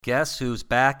Guess who's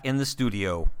back in the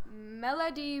studio?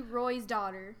 Melody, Roy's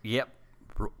daughter. Yep.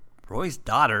 Roy's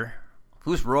daughter?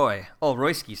 Who's Roy? Oh,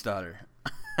 Royski's daughter.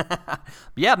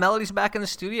 Yeah, Melody's back in the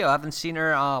studio. I haven't seen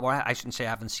her. Well, I shouldn't say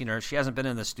I haven't seen her. She hasn't been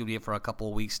in the studio for a couple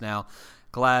of weeks now.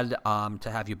 Glad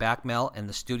to have you back, Mel, in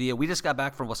the studio. We just got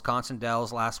back from Wisconsin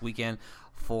Dells last weekend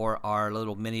for our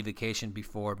little mini vacation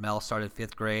before Mel started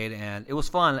 5th grade, and it was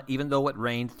fun. Even though it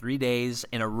rained 3 days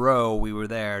in a row, we were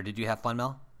there. Did you have fun,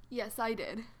 Mel? Yes, I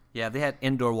did. Yeah, they had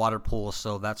indoor water pools,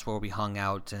 so that's where we hung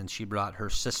out, and she brought her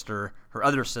sister, her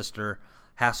other sister,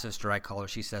 half-sister I call her,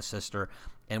 she says sister,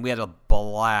 and we had a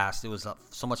blast. It was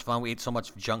so much fun. We ate so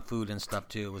much junk food and stuff,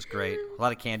 too. It was great. A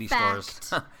lot of candy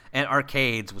stores and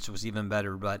arcades, which was even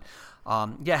better. But,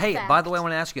 yeah, hey, by the way, I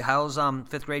want to ask you, how's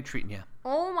 5th grade treating you?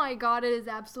 Oh, my God, it is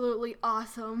absolutely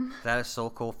awesome. That is so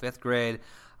cool. 5th grade.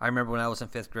 I remember when I was in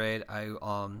 5th grade, I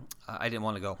didn't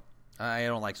want to go. I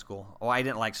don't like school. Oh, I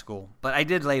didn't like school, but I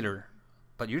did later.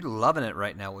 But you're loving it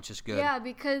right now, which is good. Yeah,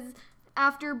 because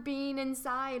after being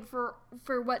inside for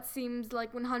what seems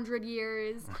like 100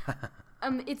 years,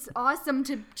 it's awesome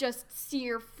to just see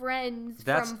your friends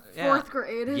from 4th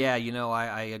grade. Yeah,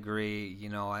 I agree.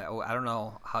 I don't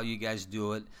know how you guys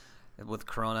do it with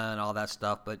Corona and all that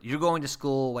stuff, but you're going to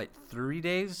school, 3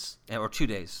 days or 2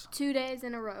 days? 2 days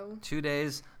in a row. 2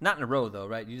 days, not in a row though,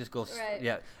 right? You just go, right.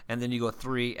 Yeah, and then you go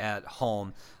 3 at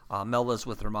home. Mel lives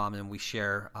with her mom, and we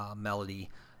share Melody,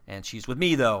 and she's with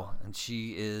me though, and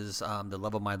she is the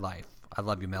love of my life. I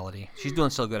love you, Melody. She's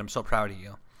doing so good. I'm so proud of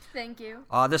you. Thank you.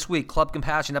 This week, Club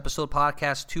Compassion episode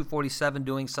podcast 247,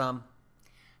 doing some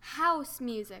house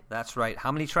music. That's right.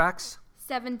 How many tracks?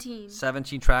 17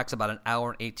 tracks, about an hour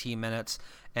and 18 minutes.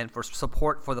 And for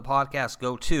support for the podcast,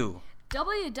 go to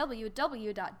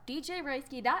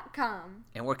www.djroyski.com.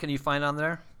 And what can you find on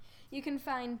there? You can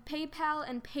find PayPal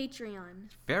and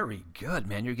Patreon. Very good,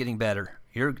 man. You're getting better.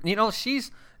 You're gonna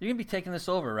be taking this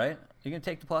over, right? You're gonna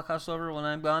take the podcast over when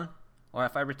I'm gone, or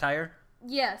if I retire.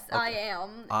 Yes, okay. I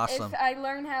am. Awesome. If I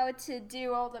learn how to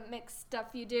do all the mixed stuff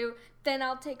you do, then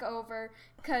I'll take over.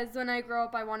 Because when I grow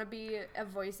up, I want to be a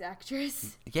voice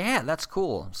actress. Yeah, that's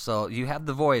cool. So you have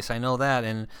the voice. I know that.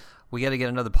 And we got to get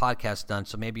another podcast done.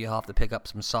 So maybe you'll have to pick out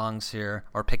some songs here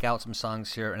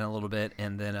in a little bit.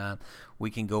 And then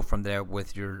we can go from there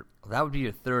with that would be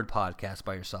your 3rd podcast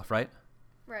by yourself, right?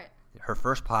 Right. Her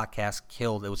first podcast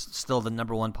killed. It was still the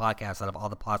number 1 podcast out of all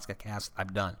the podcasts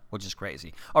I've done, which is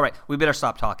crazy. All right, we better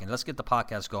stop talking. Let's get the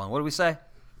podcast going. What do we say?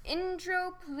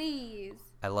 Intro, please.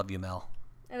 I love you, Mel.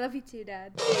 I love you too,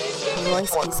 Dad.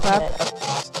 Royski's Club.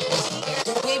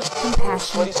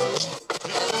 Compassion.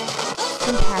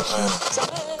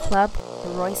 Club.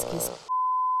 Royski's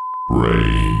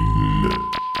Brain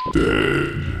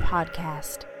Dead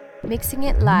Podcast. Mixing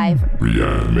it live.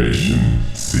 Reanimation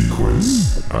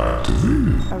sequence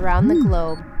activated. Around the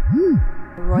globe.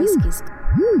 Royski's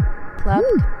Club.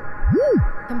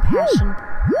 Compassion.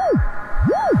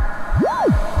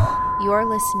 You're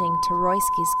listening to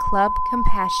Royski's Club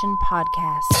Compassion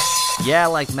Podcast. Yeah,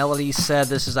 like Melody said,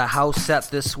 this is a house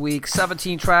set this week.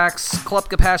 17 tracks, Club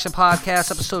Compassion Podcast,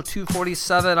 episode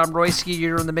 247. I'm Royski.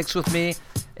 You're in the mix with me,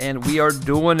 and we are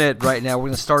doing it right now. We're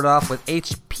going to start off with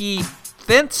HP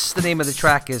Fence. The name of the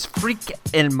track is Freak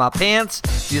in My Pants.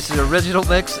 This is the original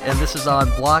mix, and this is on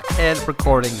Blockhead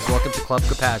Recordings. Welcome to Club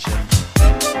Compassion.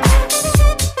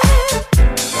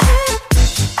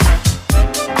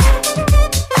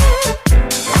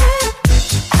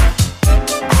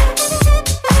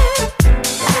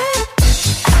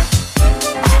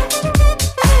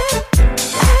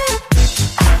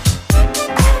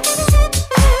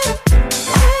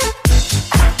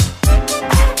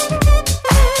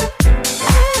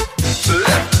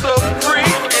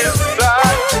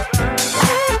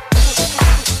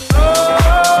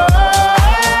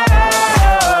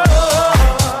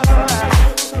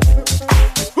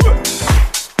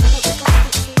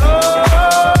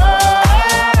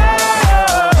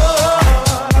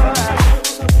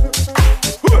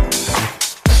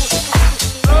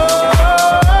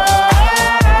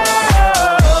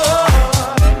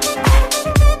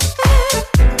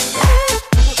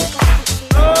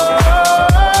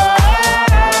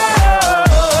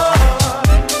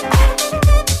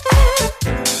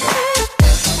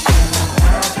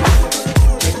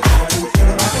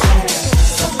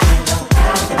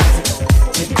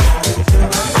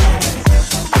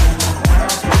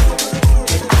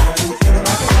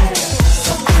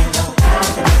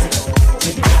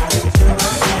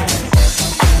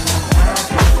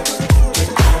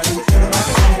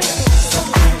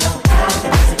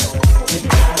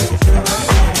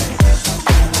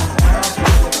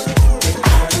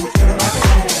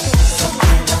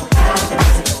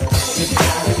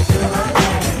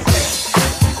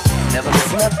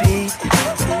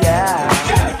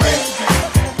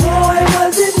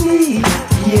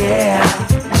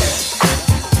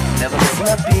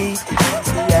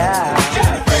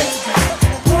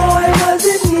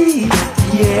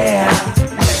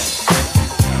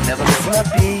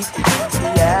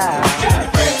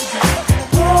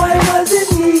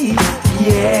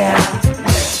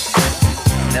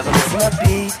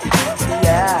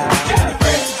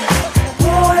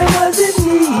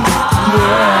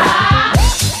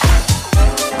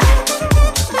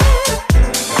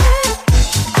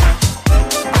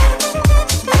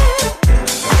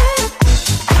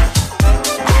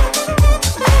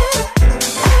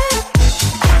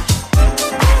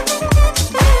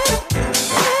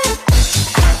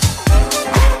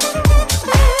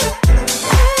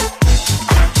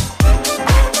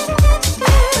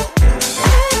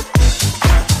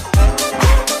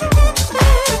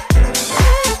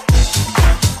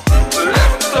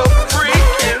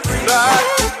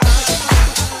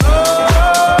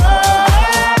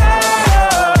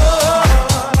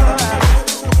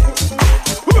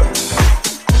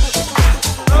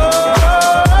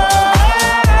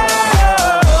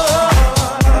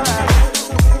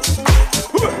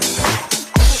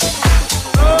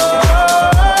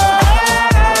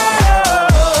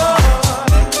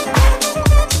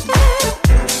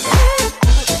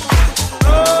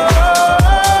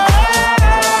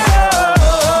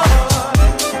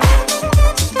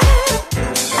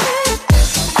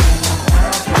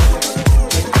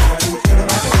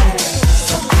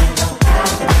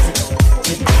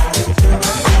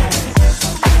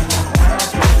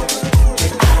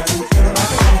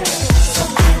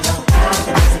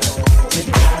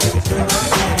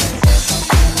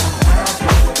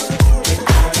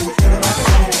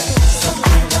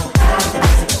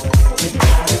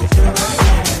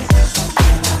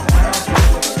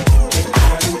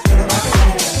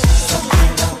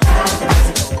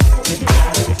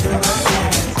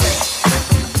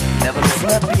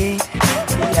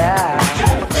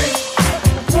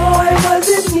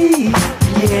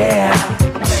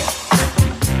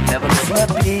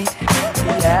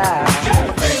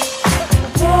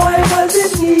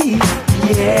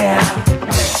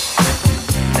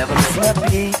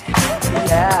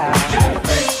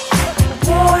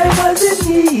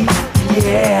 me,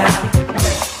 yeah.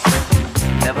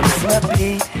 Never miss my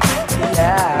beat,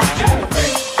 yeah.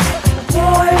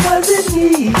 Boy, was it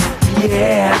me,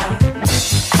 yeah.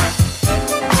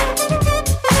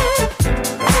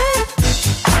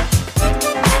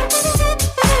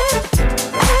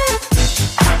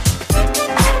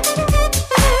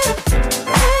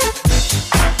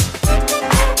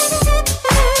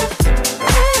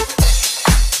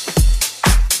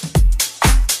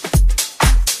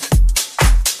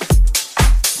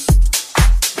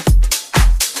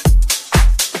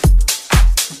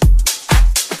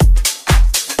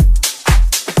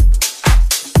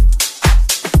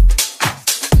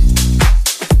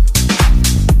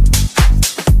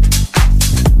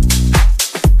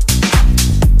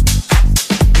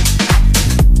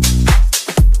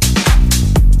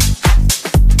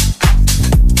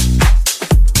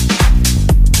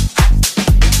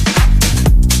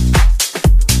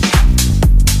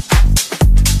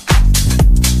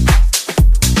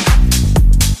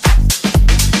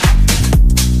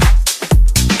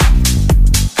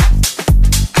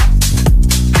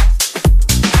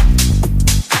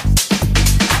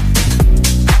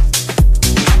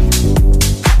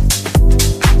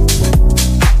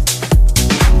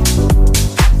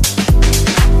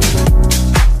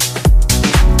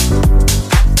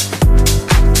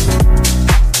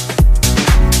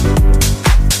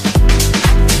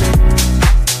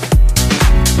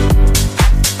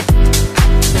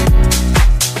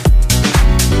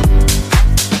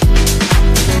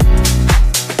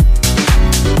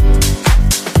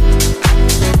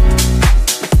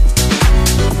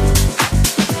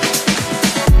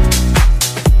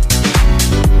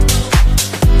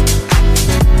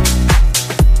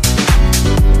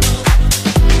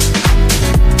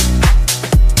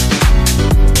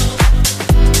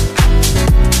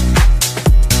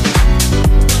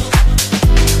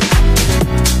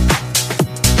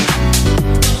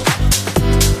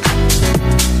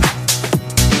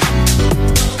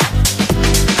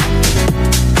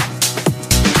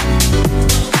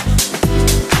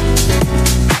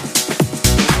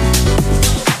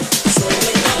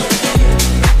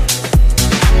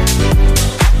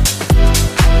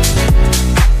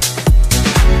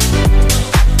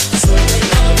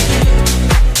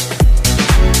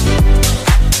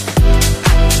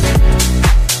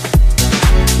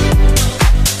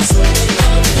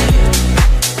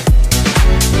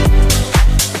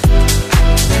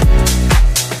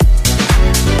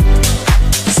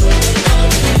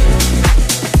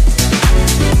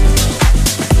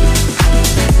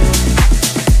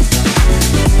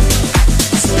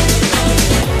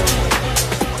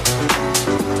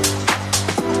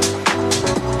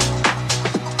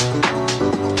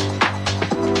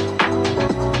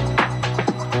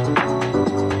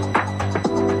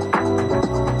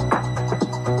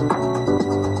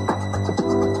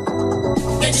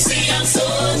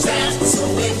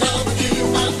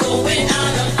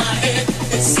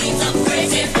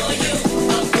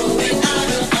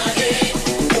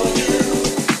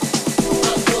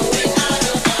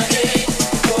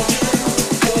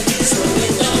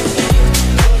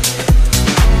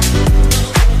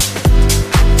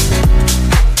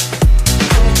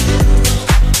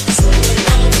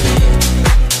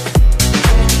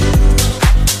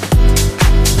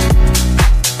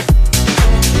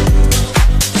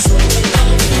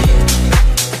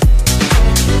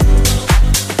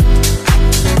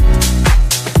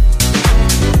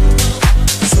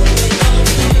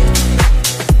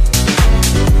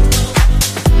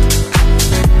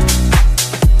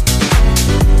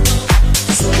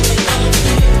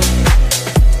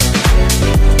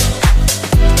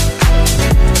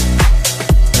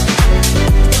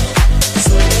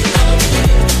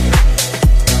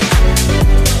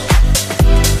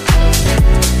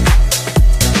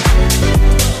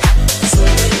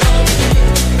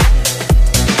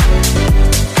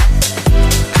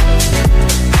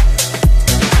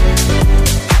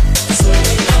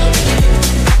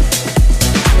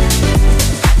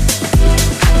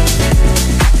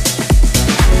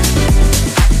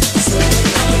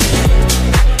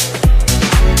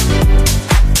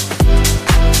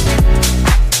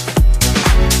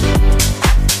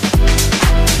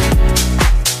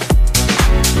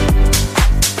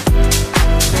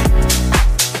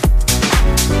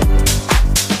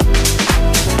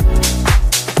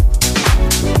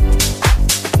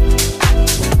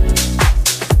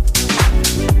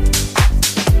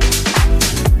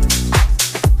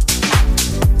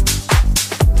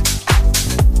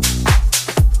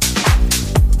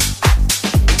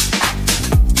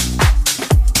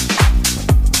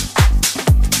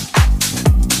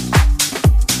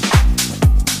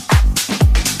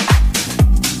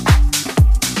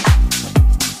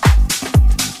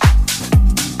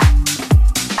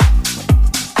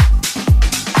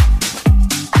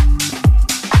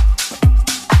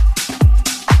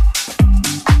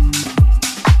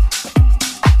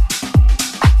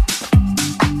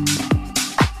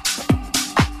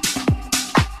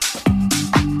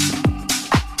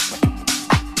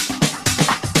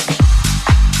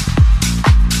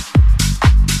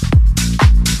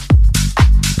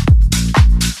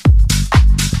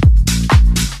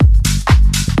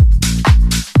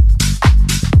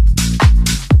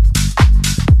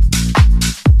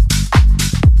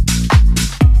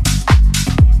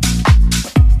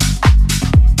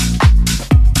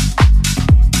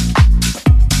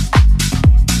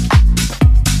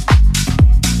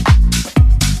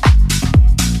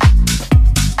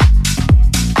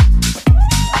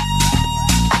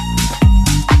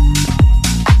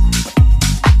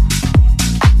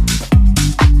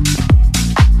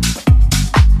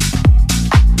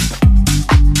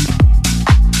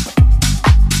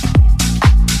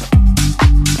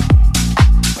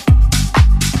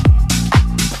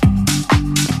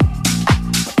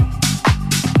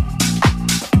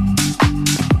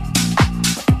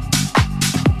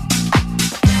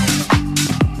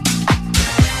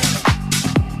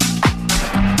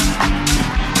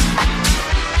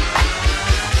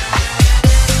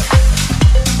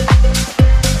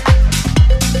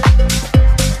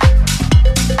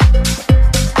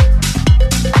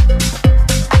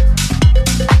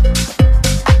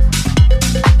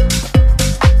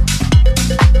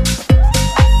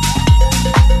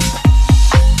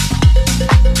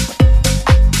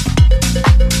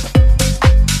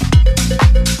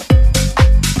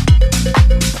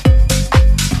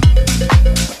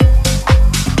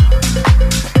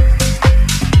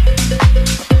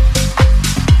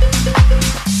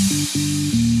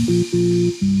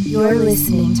 You're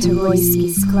listening to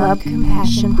Royski's Club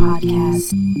Compassion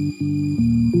Podcast.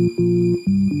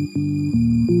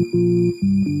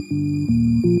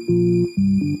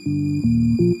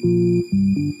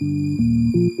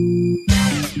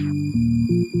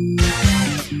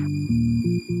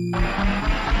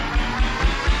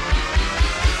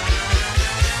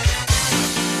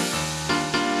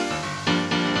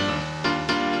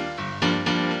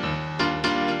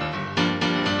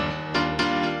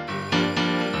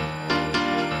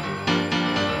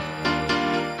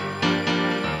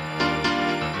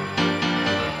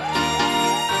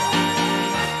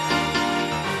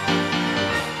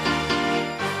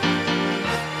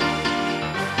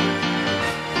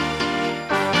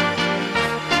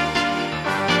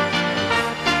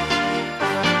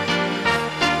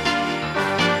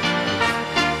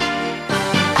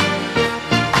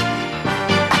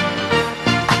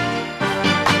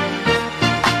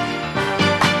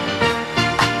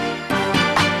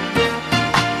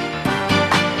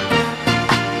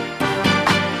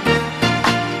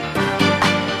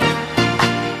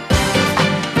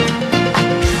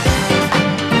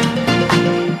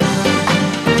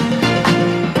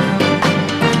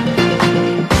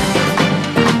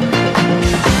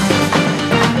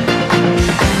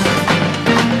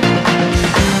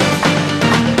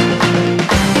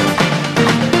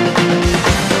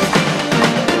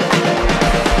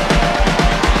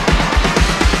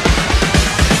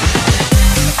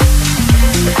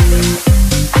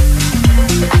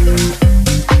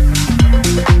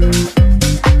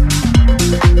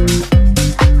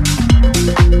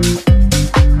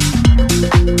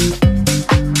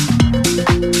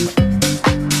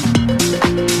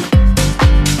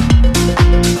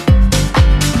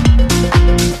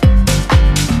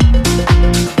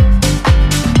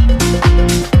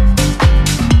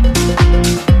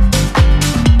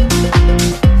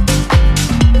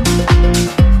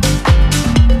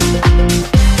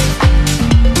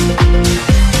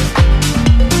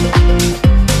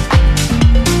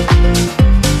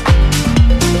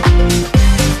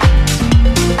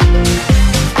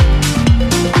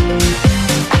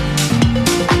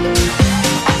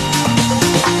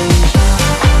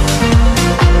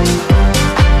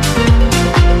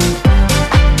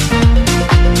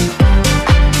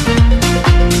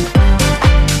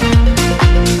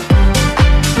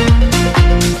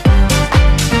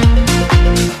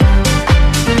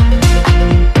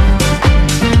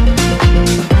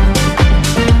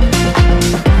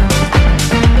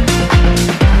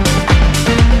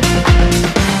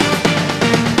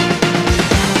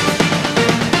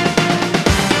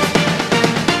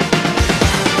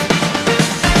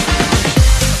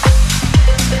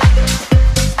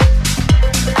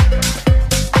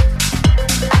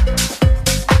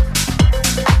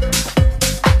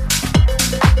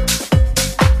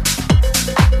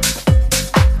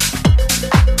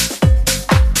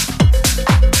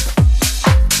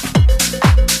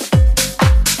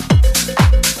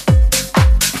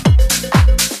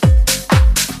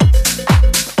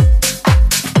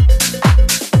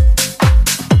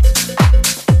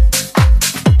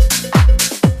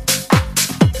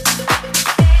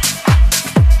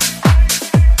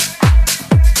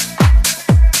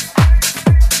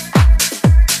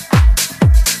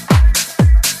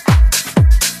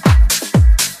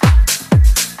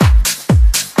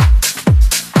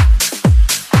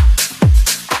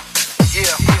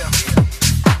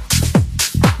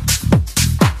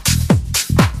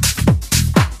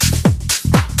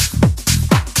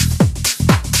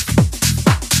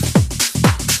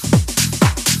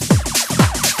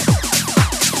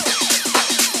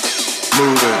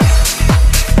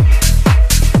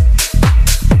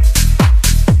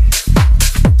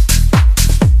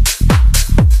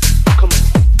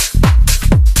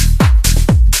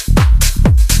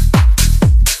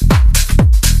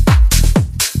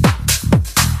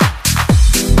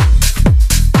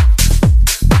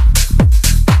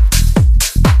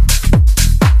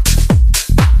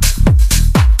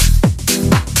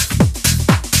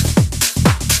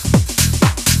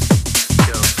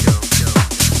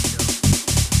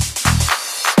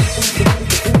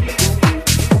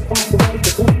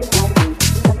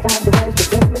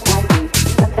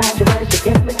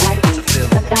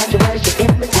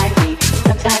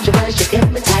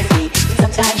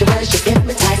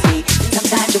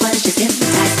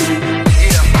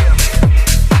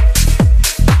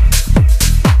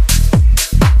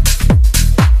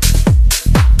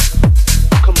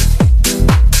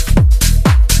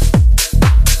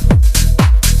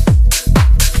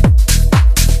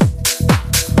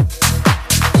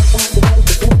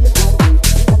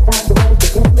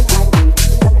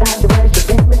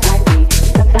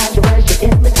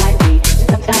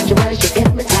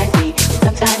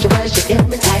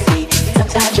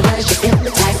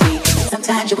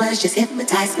 words just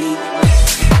hypnotize me.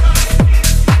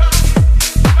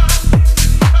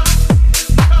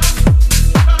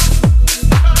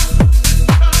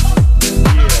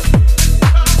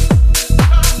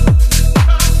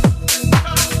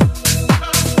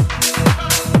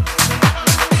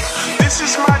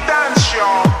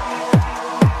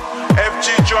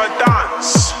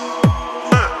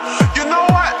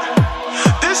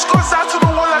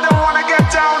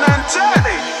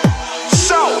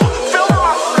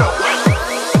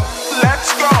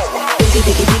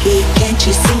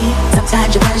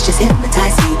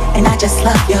 Just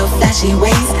love your flashy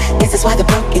ways. Guess that's why they're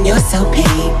broken, you're so paid.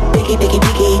 Biggie, biggie,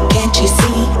 biggie, can't you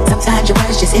see? Sometimes your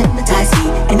words just hypnotize me.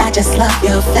 And I just love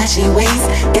your flashy ways.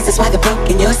 Guess that's why they're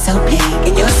broken, you're so paid.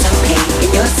 And you're so paid,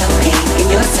 and you're so paid, and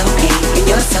you're so paid, and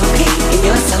you're so paid, and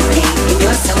you're so paid, and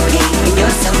you're so paid, and you're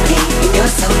so paid, and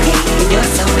you're so paid, and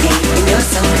you're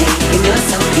so paid, and you're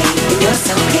so paid, and you're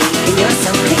so paid, and you're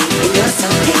so paid, and you're so paid,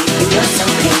 and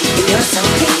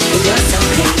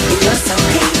you're so paid,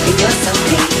 and you're so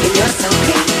paid, and you're so paid, and you're so paid, and you're so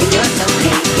paid,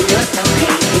 and you're so paid,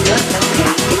 and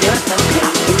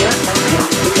you're so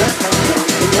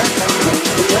paid.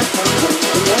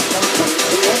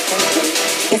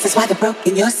 Guess that's why they're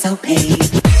broken, you're so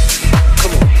paid.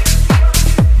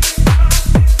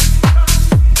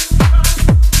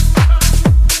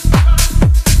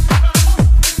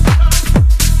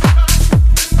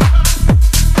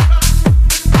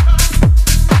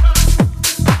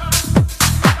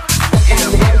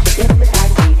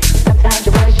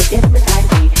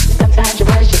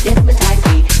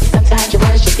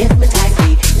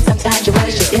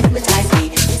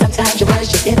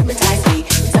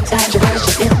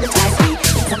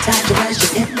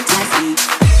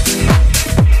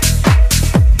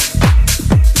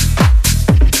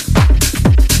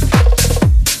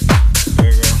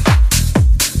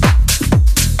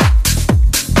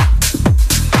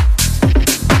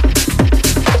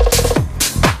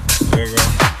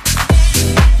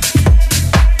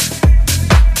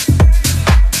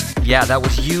 Yeah, that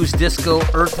was Used Disco,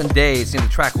 Earth and Days, and the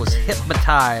track was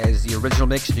Hypnotize, the original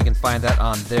mix. You can find that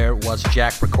on There Was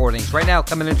Jack Recordings. Right now,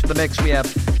 coming into the mix, we have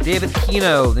David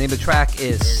Kino. The name of the track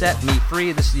is Set Me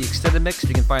Free. This is the extended mix.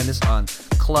 You can find this on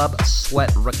Club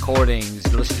Sweat Recordings.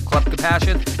 You're listening to Club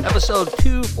Compassion, episode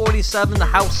 247, the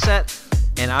house set,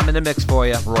 and I'm in the mix for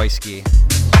you, Royski.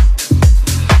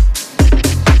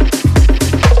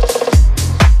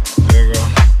 There you go.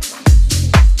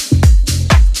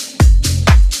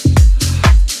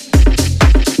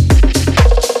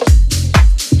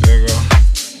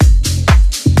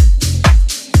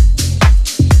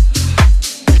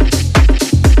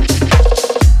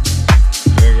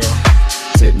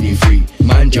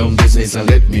 And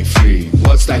let me free.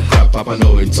 What's that crap, Papa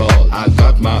know it all. I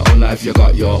got my own life, you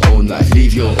got your own life.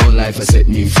 Leave your own life and set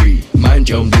me free. Mind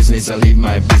your own business and leave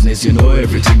my business. You know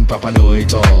everything, Papa know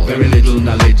it all. Very little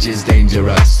knowledge is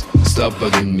dangerous. Stop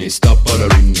bugging me, stop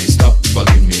bothering me, stop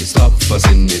bugging me, stop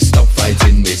fussing me, stop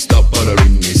fighting me, stop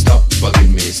bothering me, stop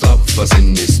bugging me, stop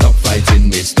fussing me, stop fighting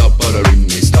me, stop bothering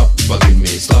me, stop bugging me,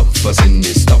 stop fussing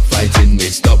me, stop fighting me,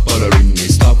 stop bothering me,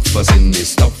 stop fussing me,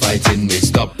 stop fighting me,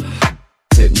 stop.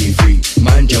 Set me free,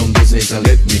 mind your own business and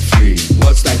let me free.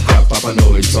 What's that crap, Papa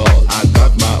know it all. I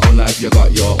got my own life, you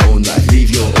got your own life. Leave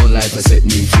your own life and set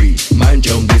me free. Mind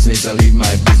your own business and leave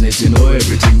my business. You know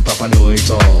everything, Papa know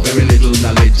it all. Very little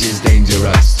knowledge is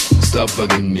dangerous. Stop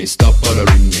bugging me, stop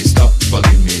bothering me, stop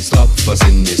bugging me, stop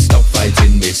fussing me, stop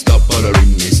fighting me, stop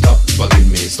bothering me, stop bugging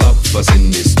me, stop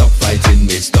fussing me, stop fighting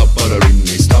me, stop bothering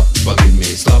me, stop bugging me,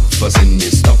 stop fussing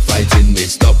me, stop fighting me,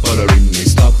 stop bothering me,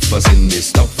 stop fussing me,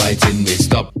 stop fighting me,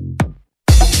 stop.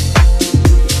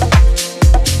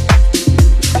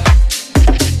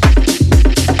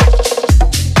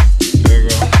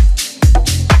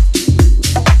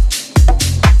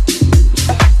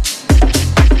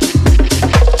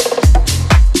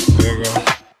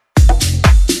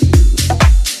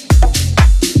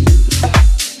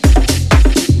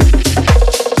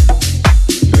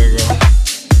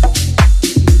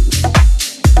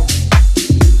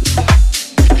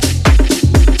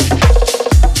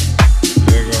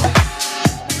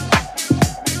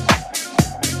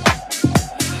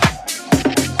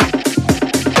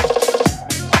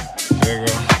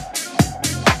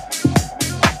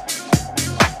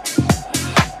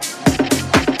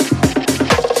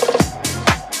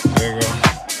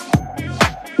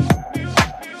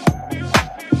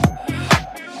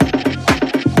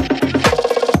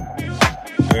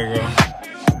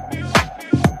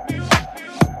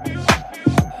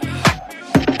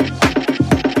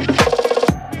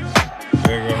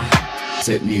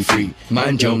 set me free.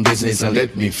 Mind your own business and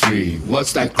let me free.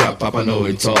 What's that crap, Papa know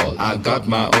it all. I got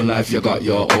my own life, you got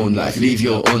your own life. Live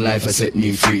your own life and set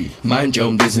me free. Mind your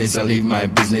own business and leave my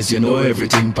business. You know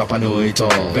everything, Papa know it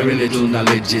all. Very little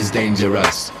knowledge is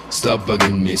dangerous. Stop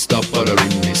bugging me, stop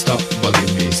bothering me, stop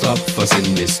bugging me, stop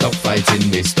fussing me, stop fighting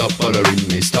me, stop bothering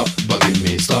me, stop bugging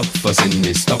me, stop fussing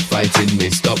me, stop fighting me,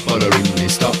 stop bothering me,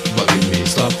 stop bugging me,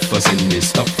 stop fussing me,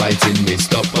 stop fighting me,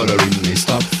 stop bothering me,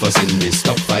 stop fussing me,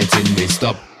 stop fighting me,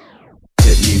 stop.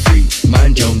 Set me free,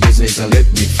 mind your own business and let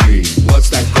me free. What's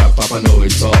that crap, Papa know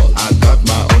it all. I got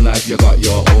my own life, you got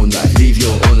your own life. Live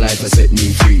your own life and set me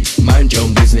free. Mind your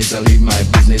own business and leave my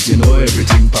business. You know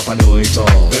everything, Papa know it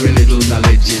all. Very little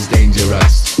knowledge is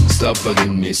dangerous. Stop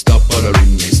bugging me, stop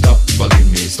bothering me, stop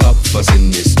bugging me, stop fussing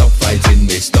me, stop fighting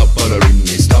me, stop bothering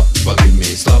me, stop bugging me,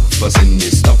 stop fussing me,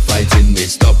 stop fighting me,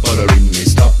 stop bothering me,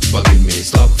 stop bugging me,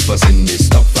 stop fussing me,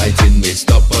 stop fighting me,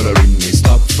 stop bothering me,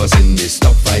 stop fussing me,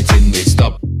 stop fighting me,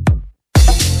 stop.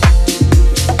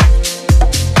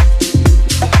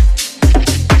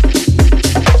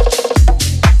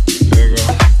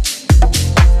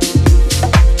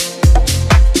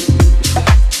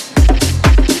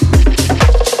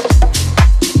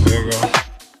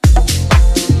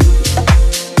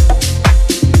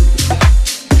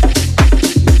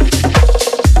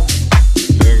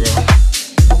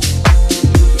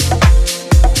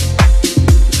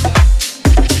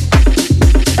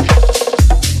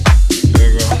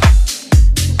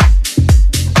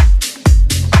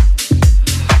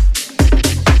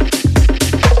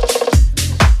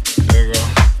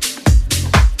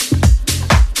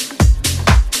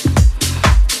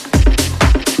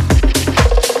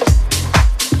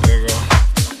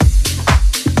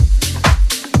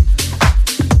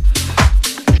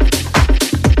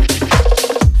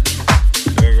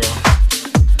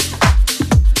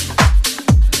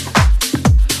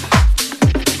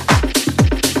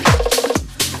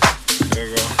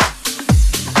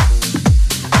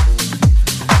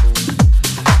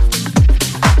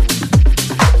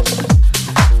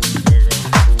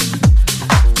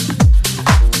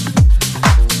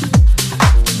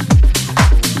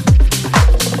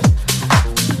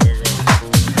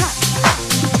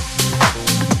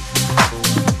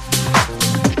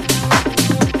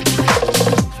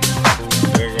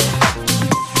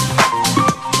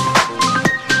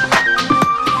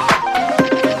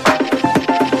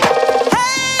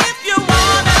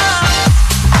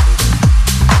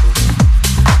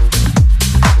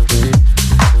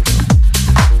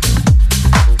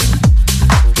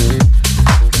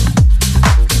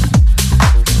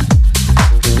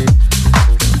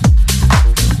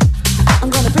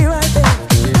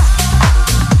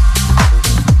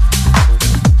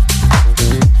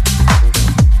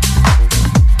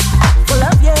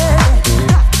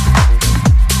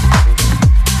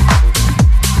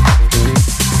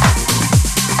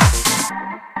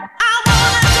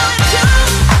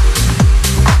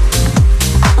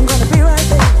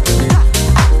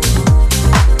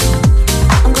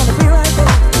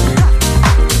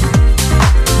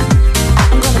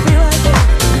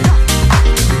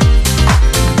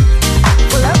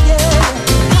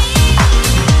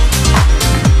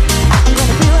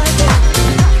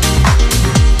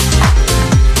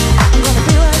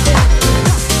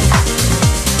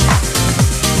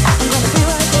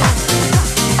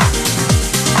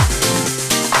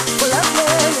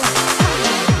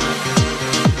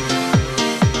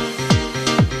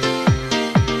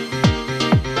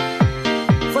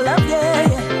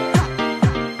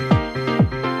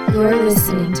 You're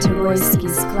listening to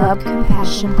Royski's Club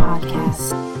Compassion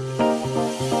Podcast.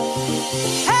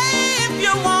 Hey, if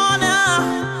you wanna,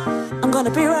 I'm gonna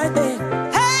be right there.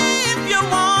 Hey, if you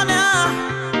wanna,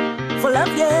 for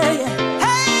love, yeah, yeah.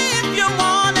 Hey, if you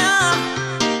wanna,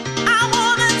 I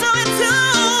wanna do it too,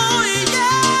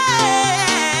 yeah,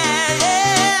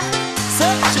 yeah.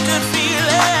 Such a good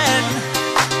feeling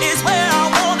is where I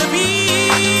wanna be.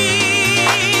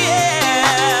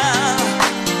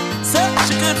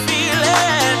 Good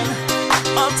feeling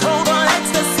of total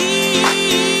ecstasy.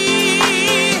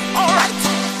 Alright,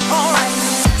 alright.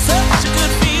 Such a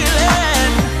good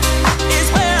feeling is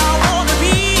where I wanna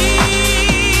be.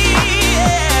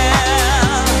 Yeah.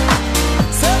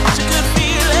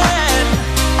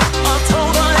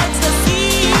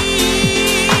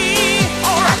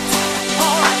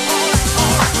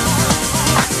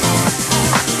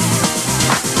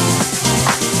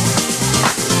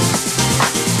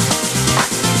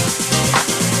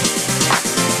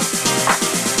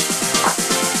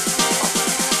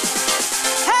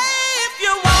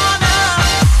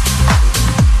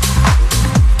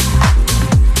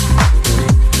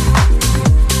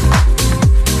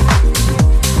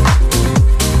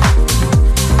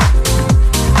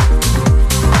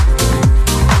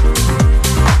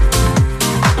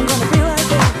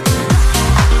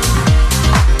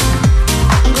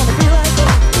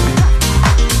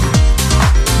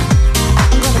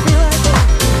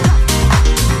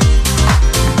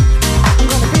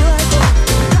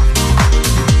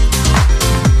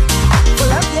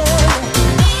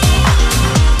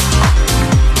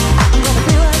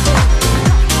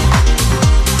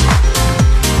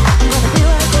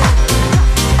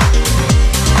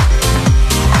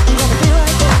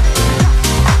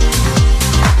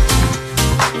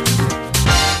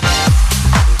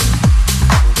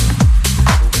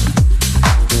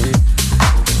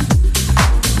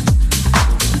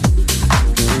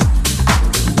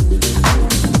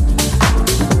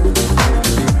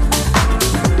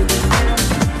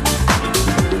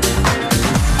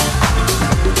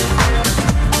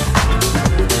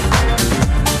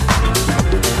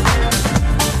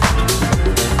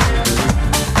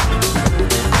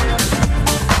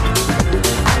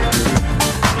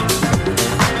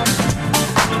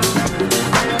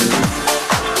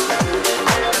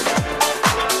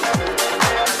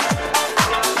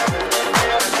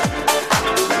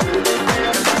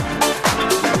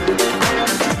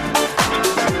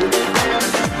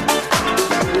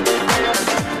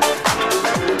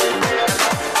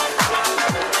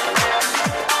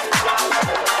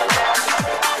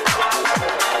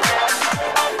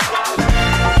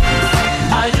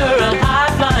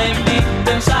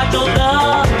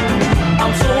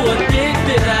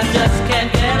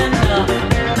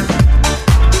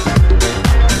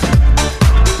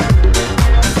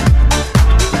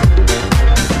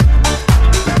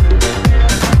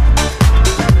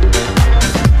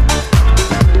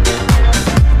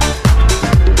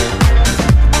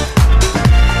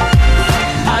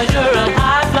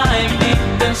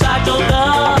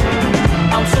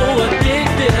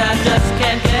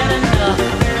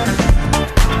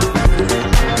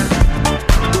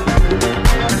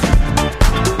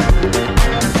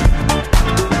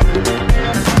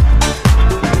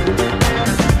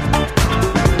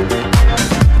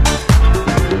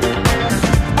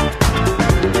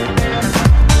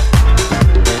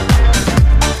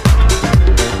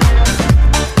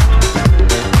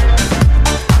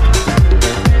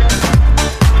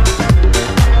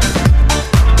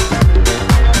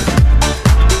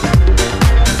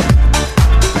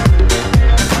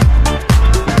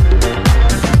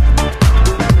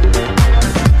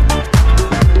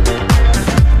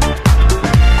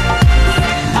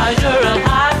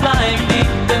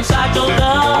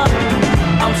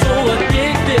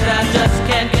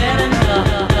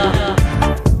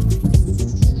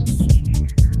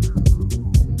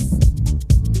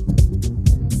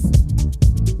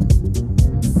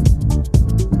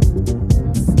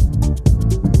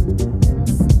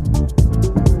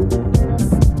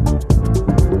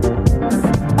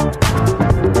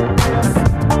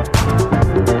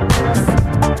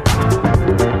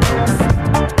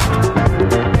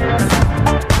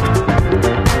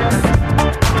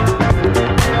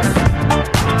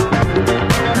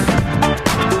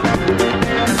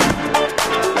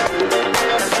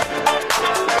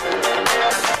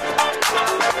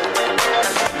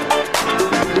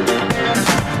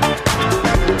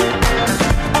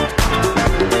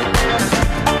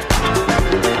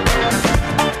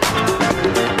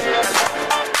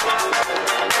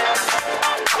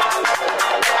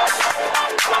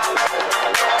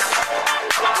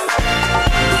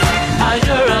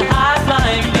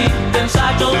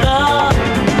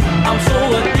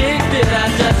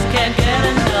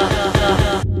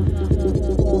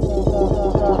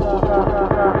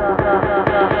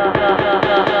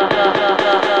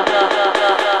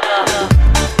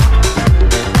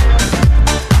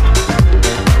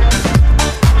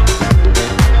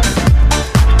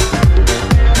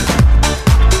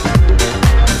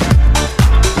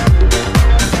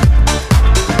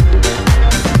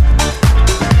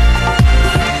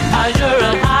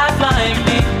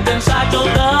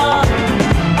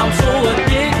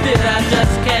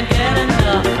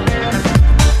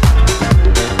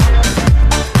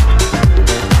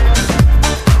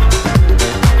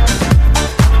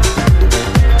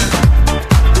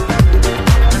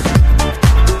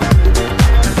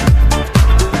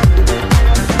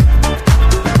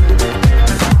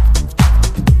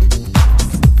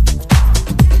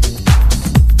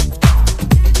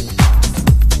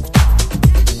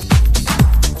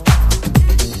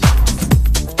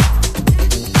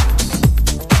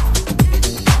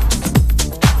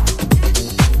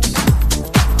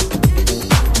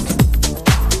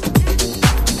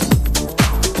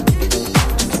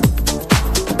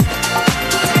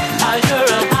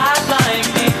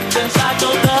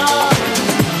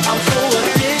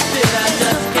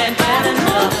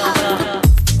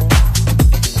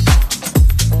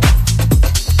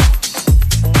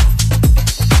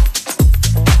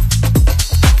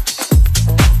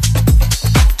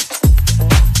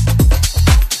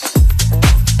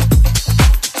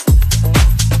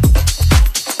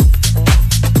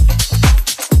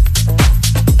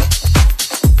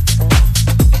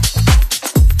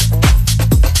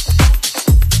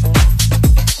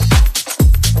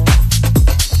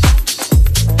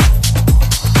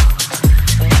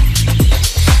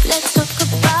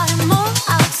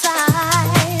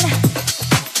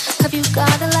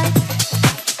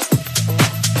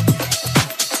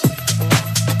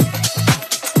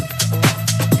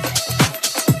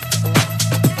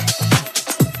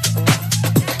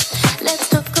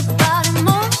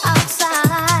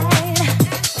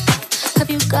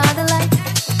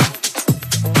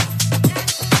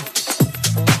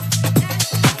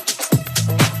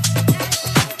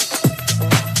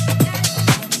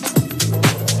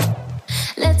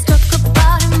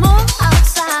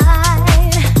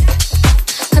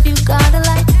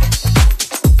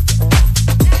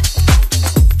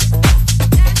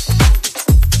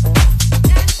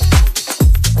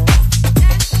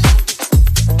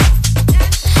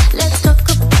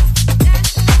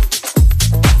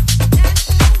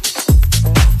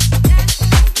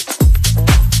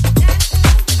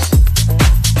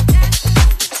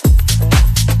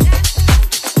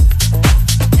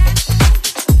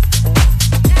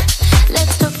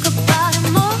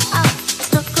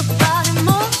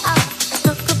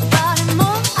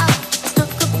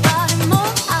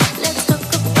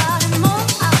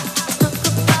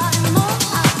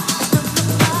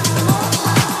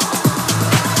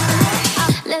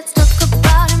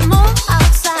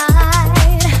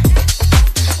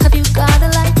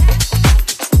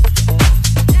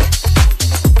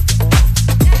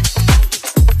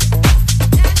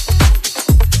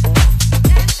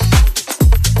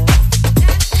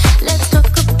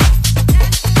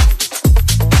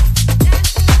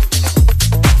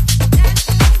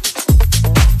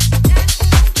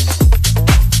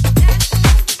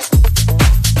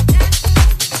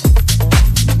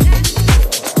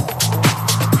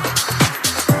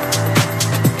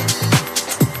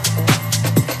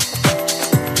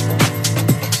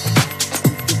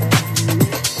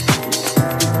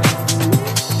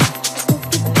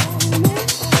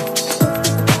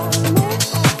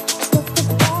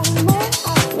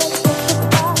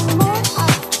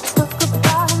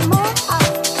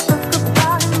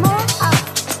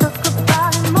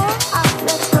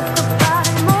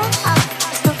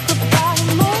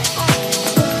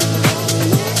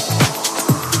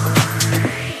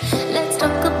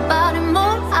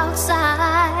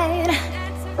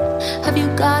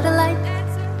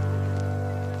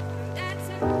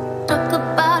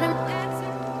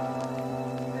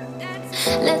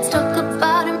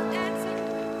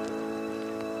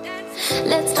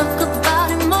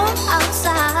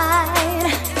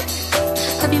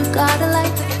 got a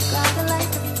light?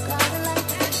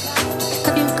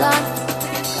 Have you got?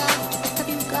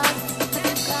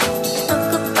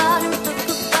 Talk about him.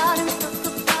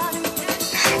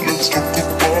 Let's talk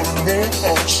about it more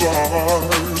outside.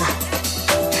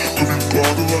 Have you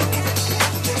got a light?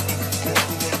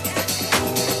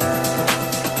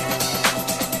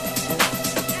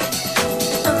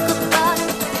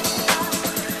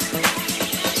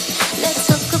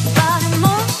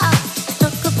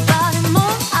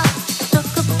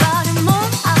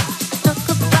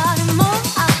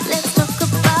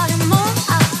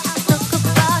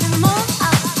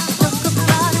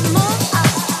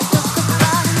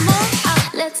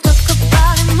 Let's talk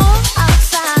about it more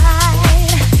outside.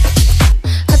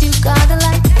 Have you got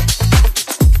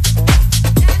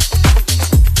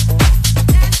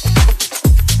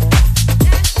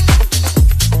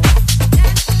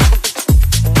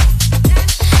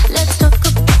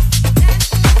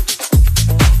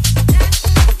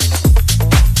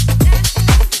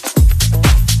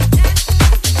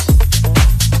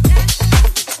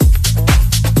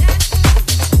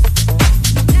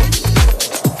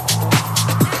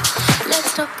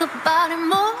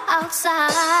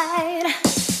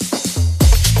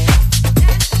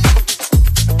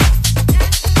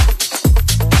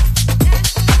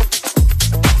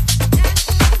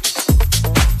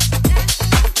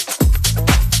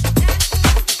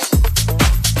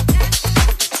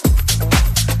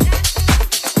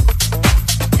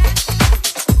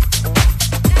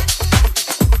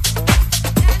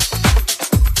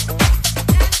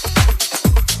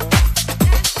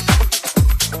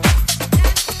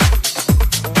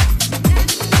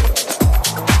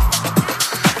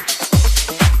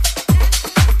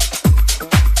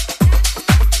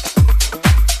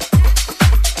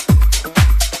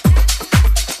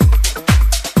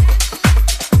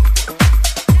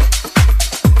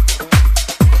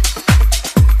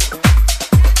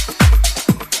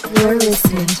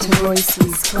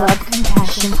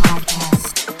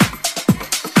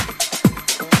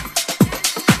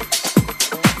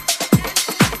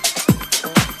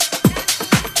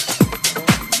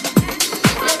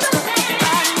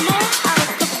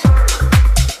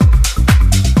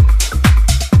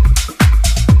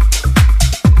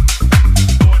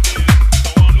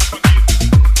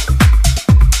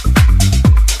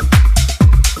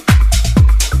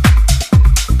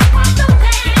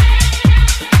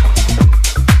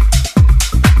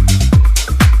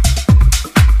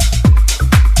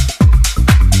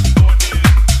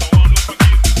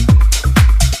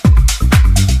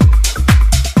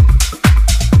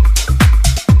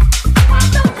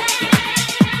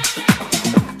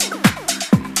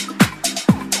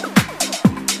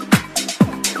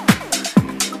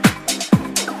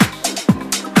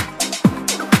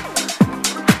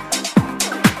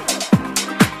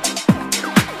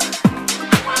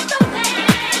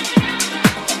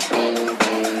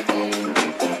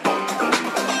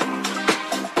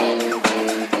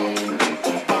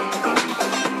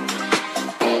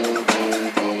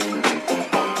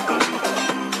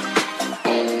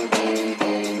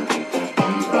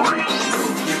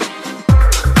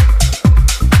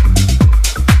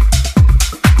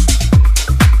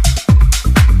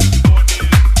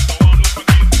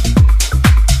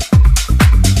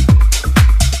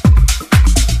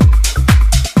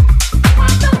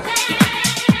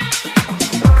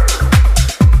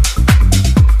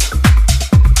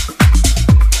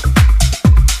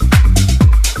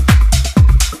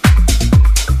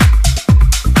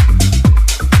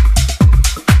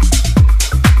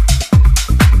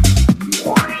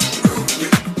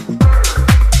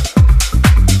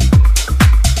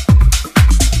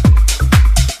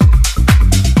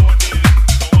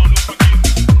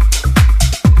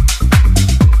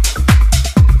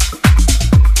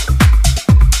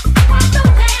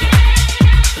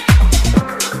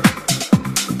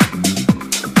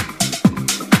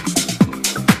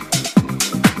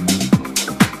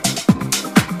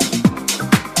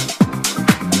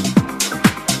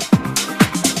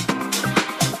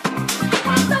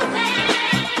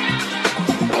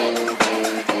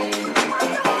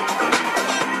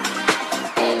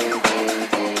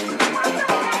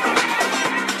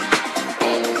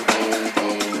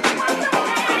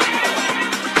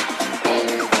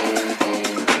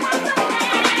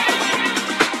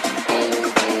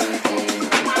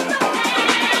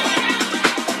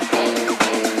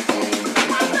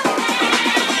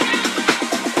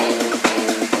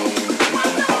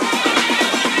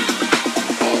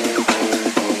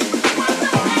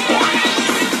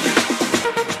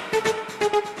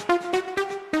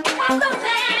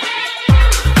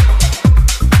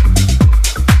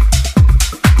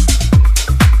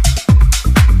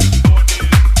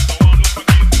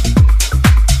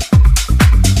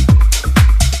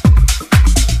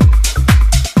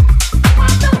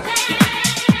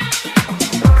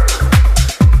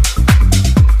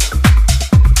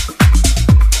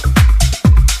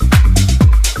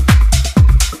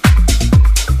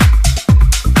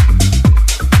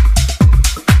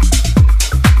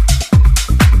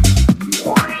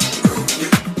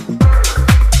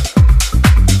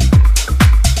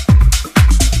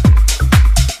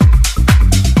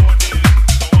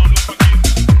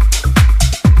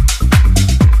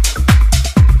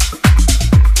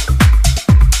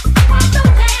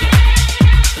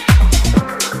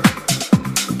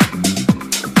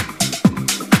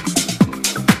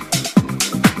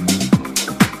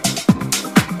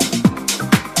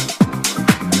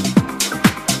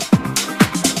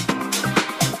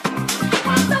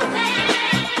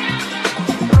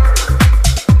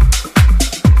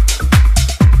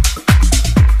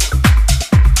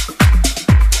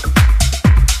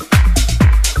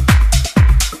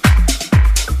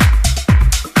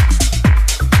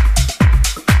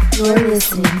You're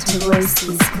listening to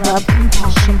Royski's Club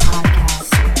Compassion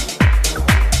Podcast.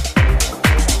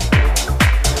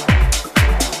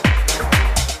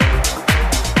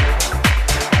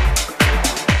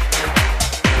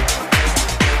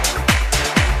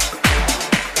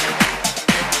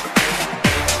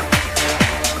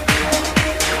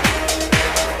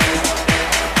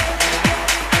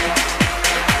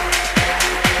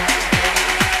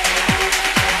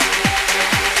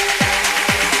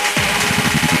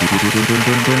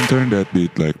 Turn that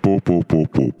beat like po po po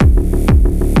po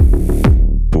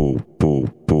po po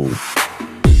po.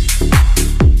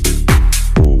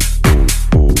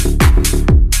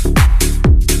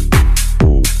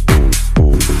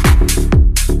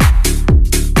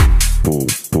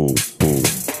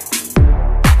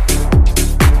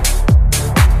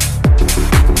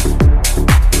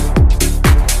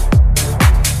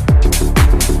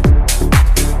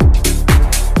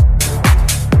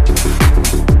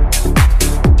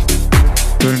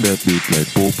 Turn that beat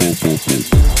like po po po po.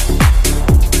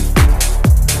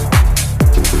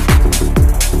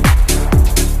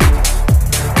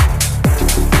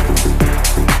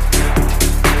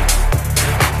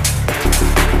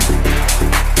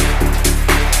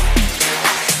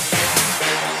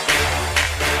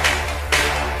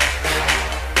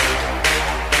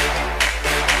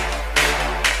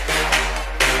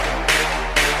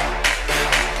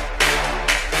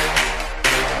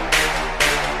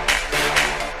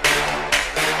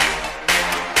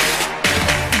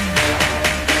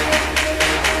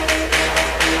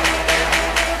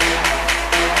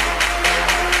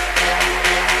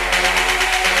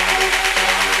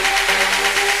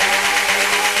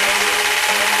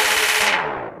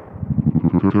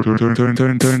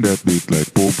 Turn that beat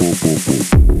like po po po po.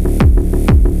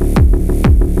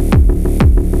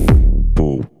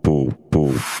 Po po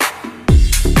po.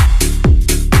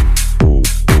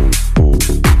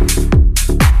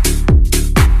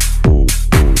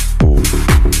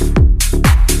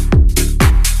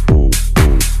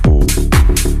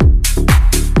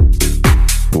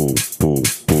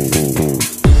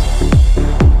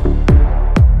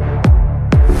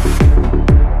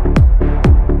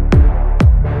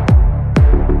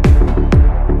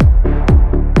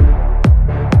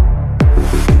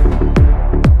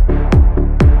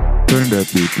 That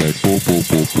beat like po po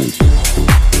po po.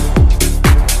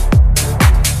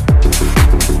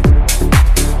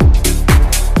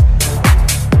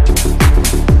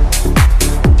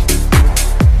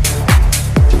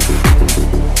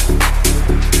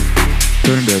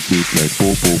 Turn that beat like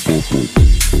po po po po.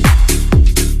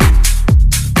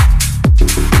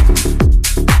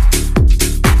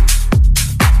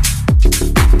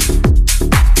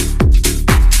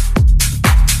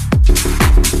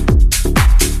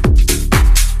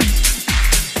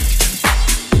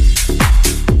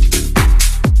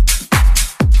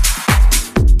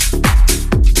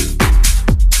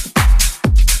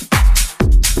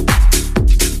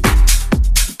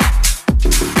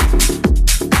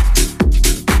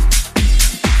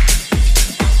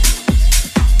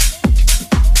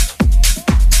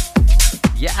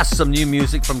 Some new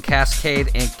music from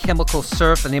Cascade and Chemical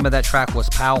Surf. The name of that track was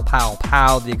Pow Pow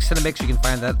Pow. The extended mix, you can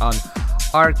find that on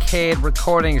Arcade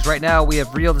Recordings. Right now we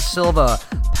have Real Da Silva,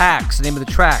 Pax. The name of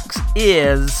the tracks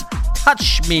is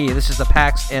Touch Me. This is the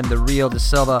Pax and the Real Da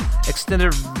Silva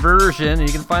extended version. And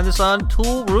you can find this on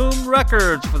Tool Room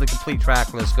Records. For the complete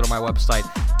track list, go to my website,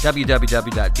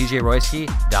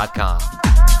 www.djroyski.com.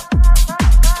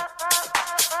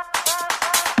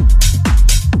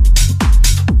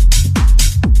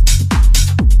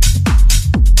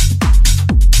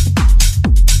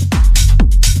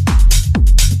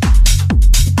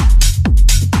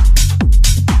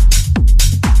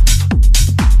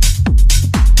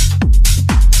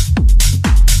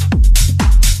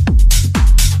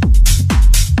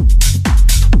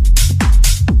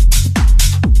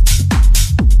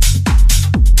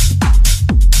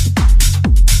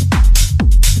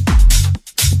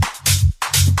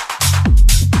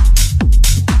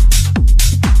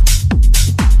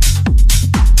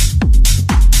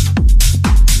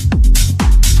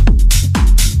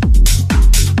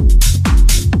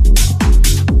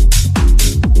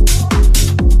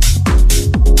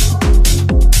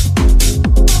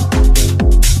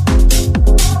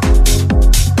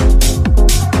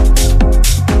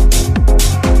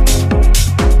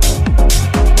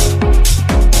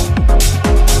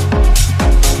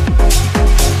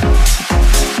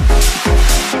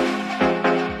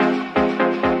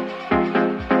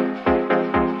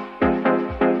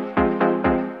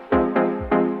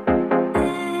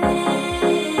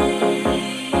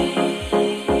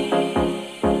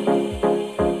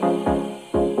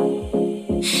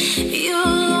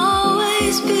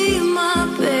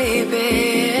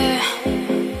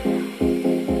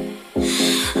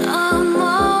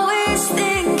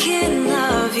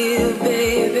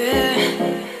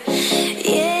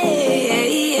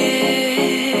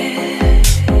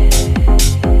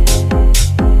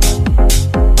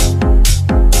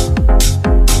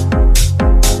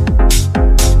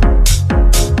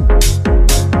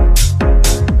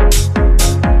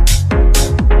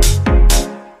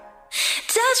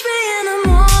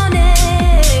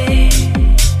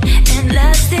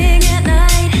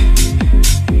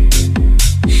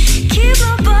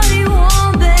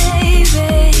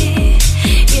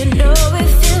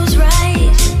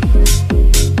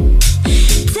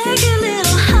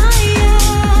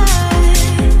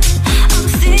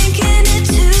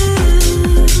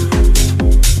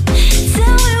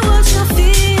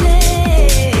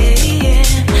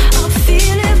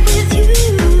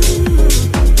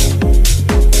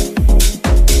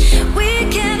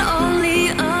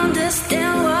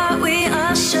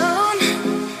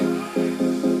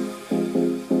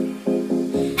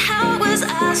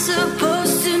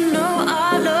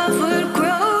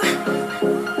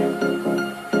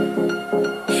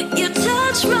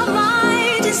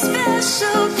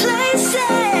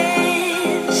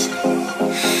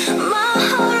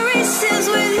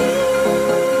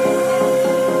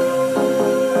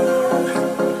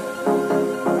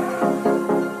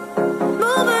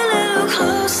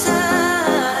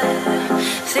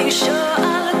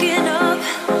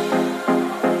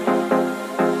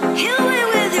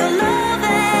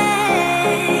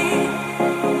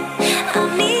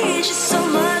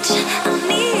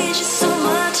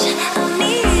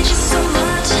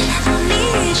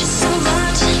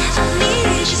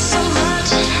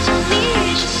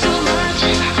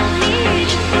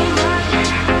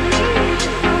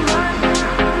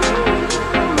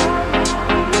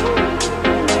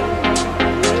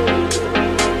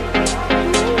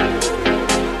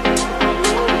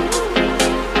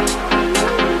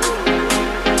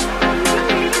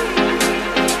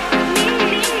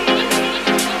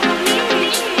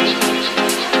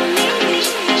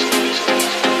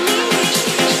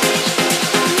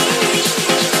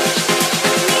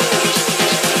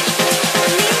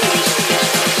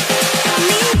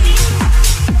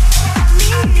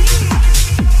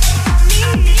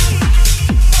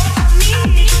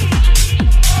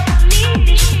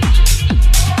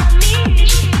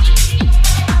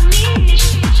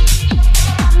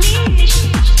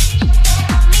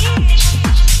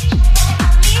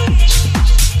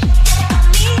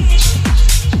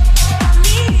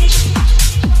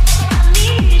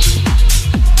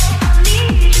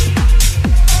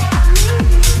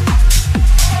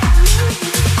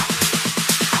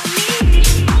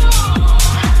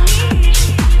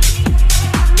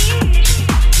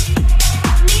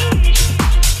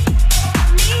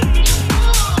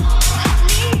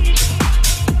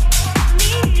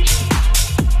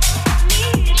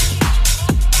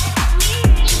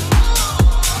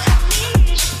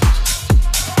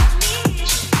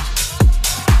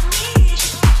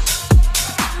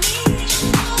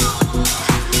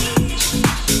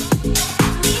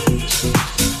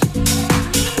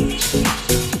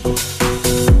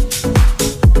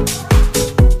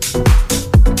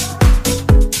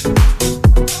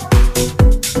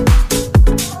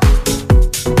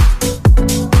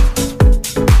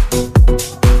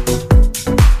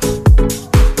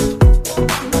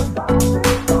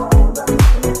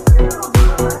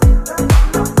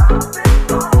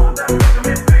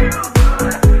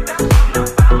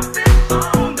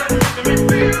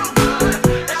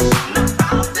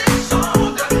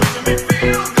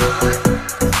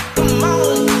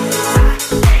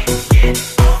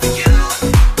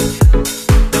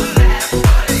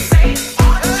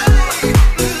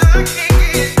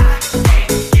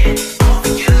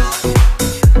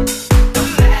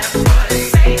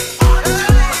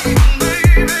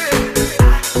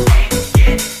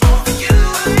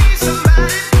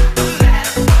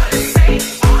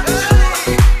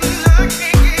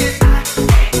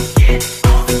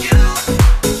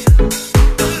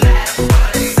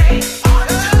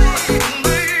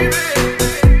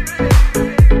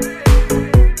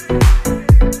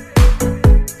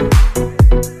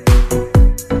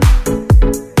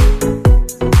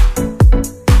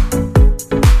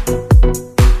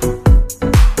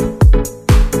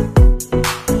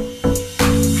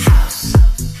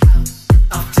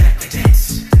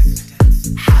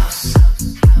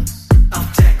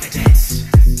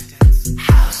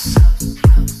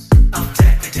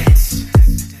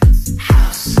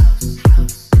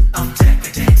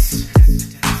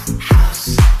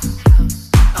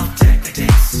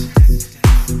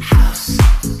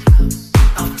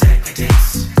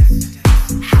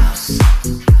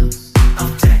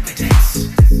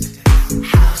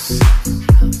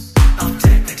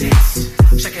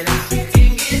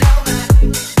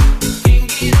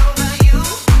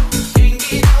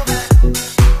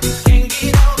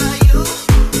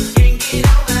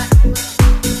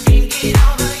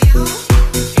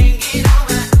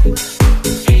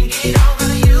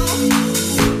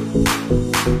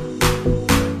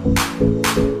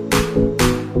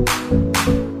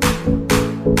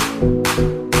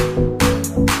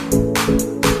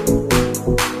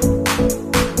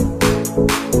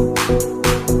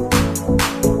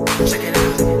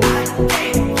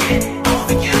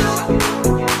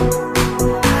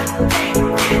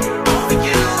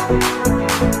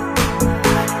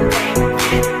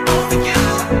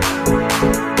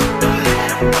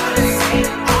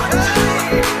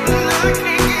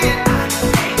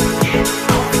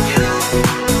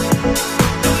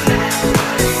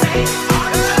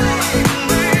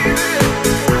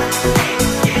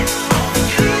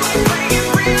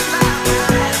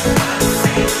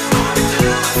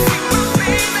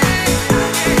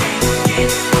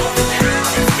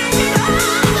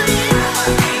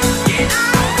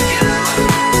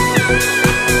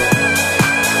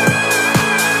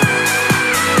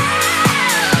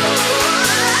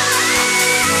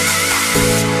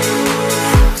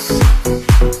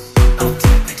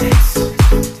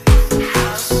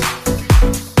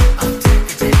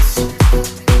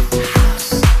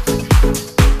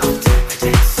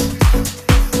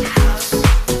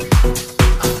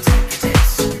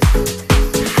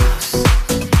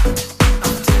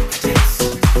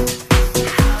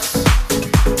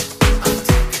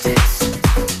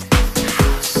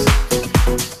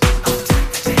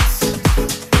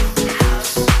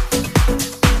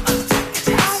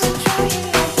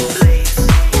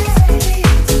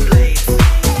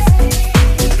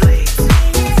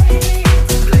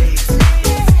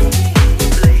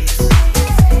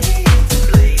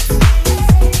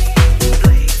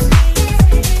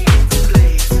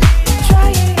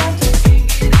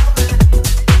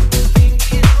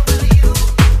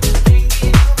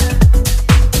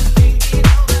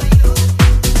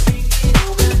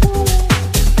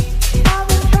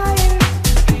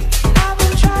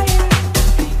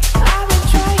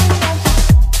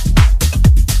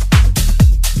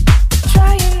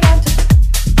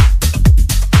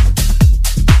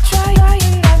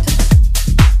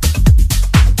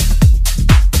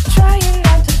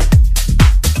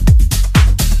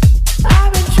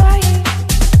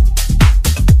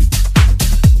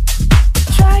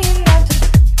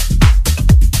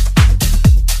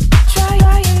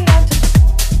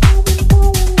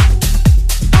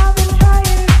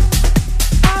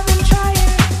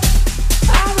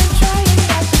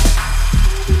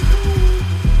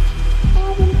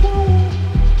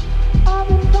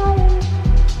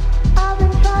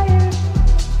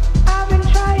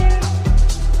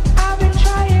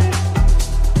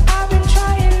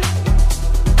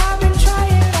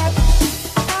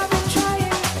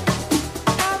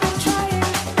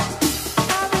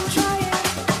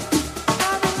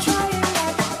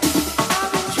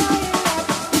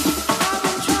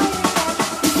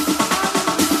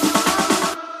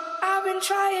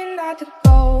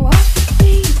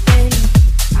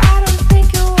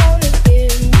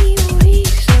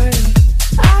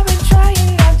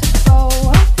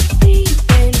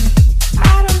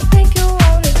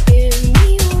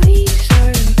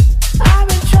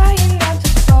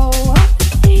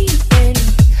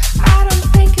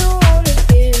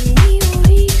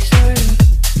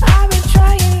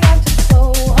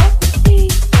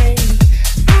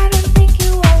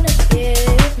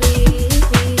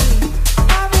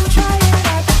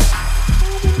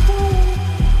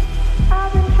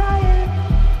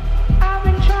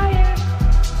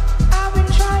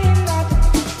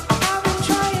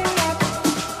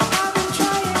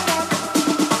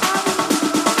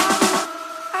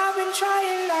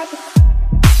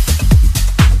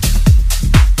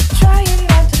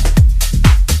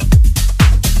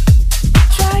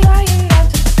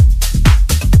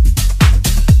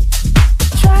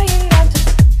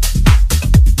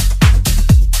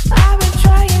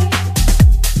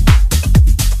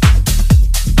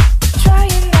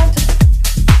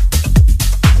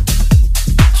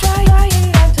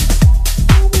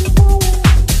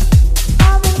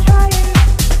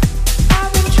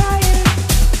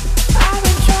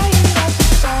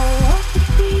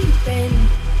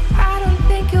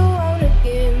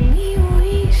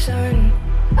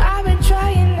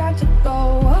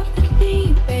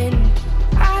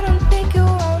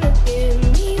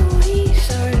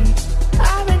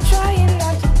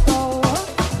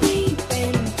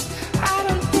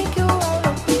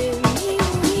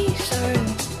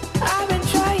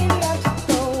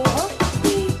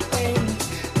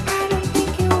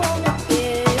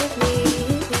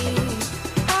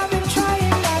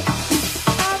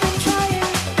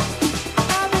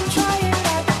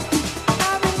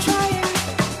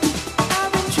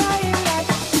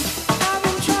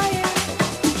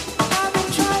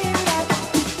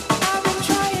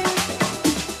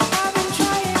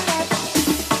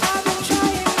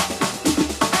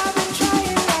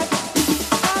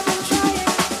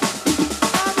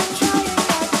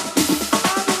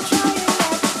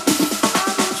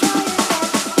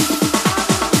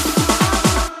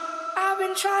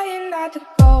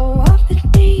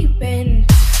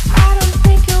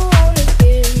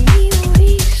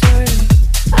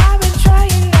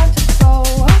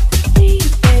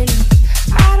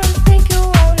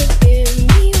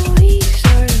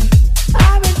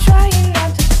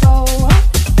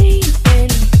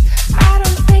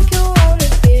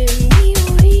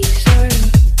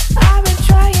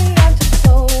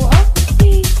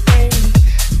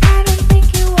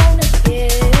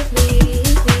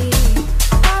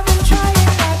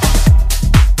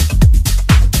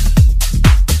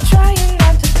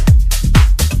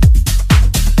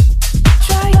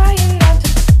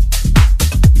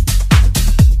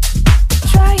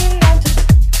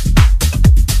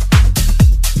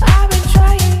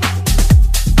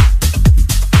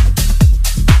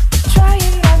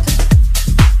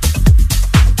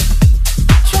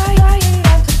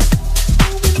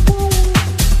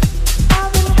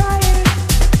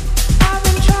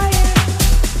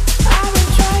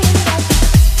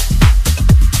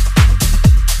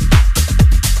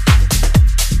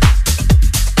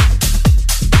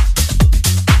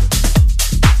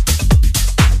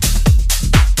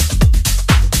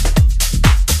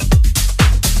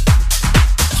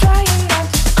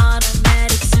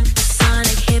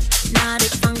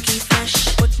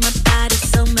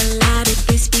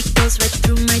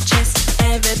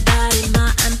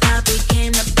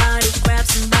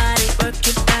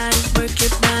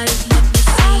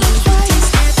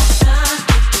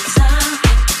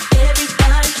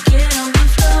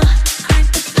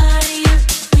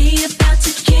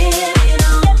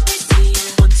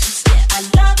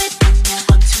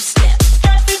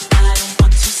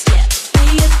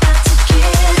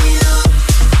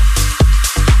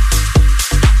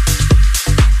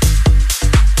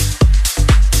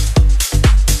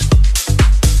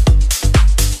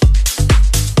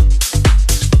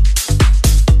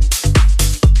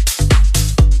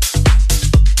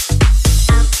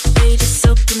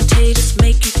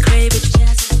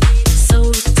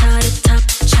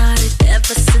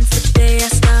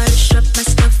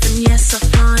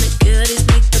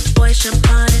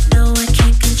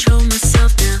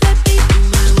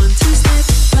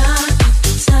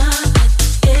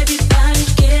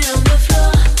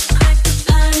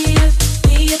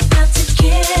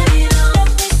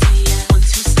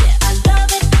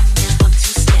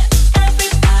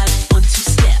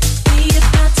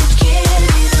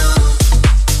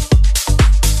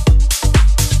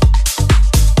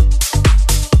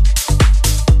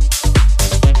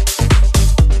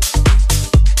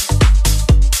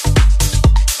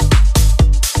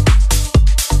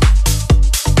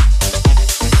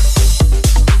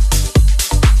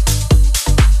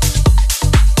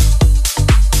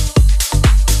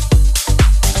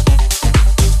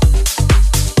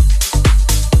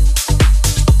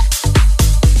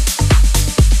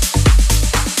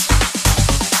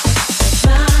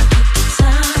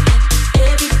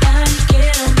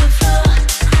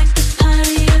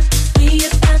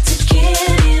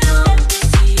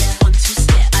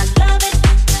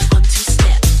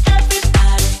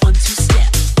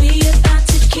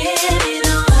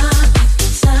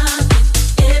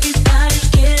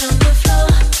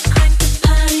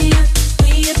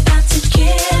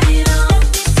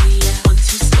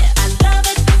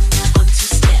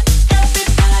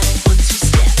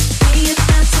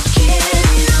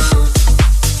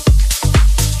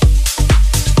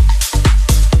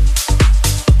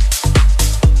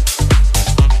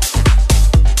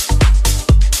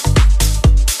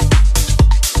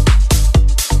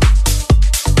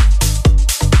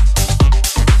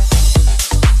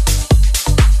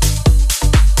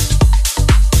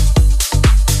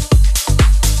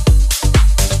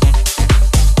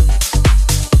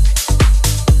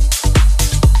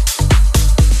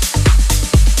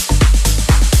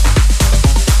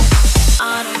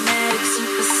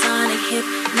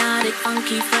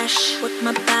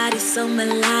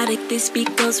 This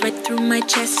beat goes right through my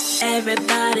chest.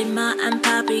 Everybody, Ma and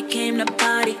Papi came to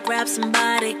party. Grab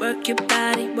somebody, work your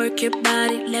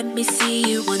body, let me see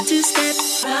you. 1, 2 step,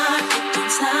 rock it,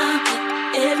 don't stop it.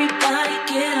 Everybody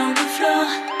get on the floor,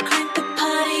 crank the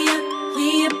party up.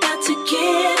 We about to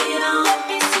get it on. Let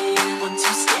me see you. 1, 2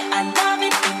 step, I love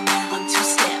it when that 1, 2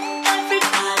 step.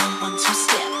 Everybody, 1, 2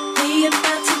 step. We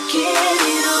about to get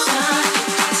it on. Rock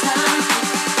it, don't stop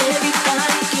it.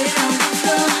 Everybody get on the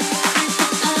floor, crank the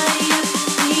party up.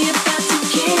 We about to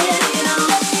get it on.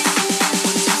 Let me see you.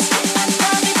 1, 2 step, I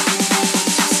love it when that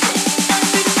 1, 2 step. Everybody,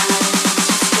 1,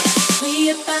 2 step. We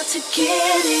about to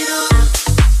get it on.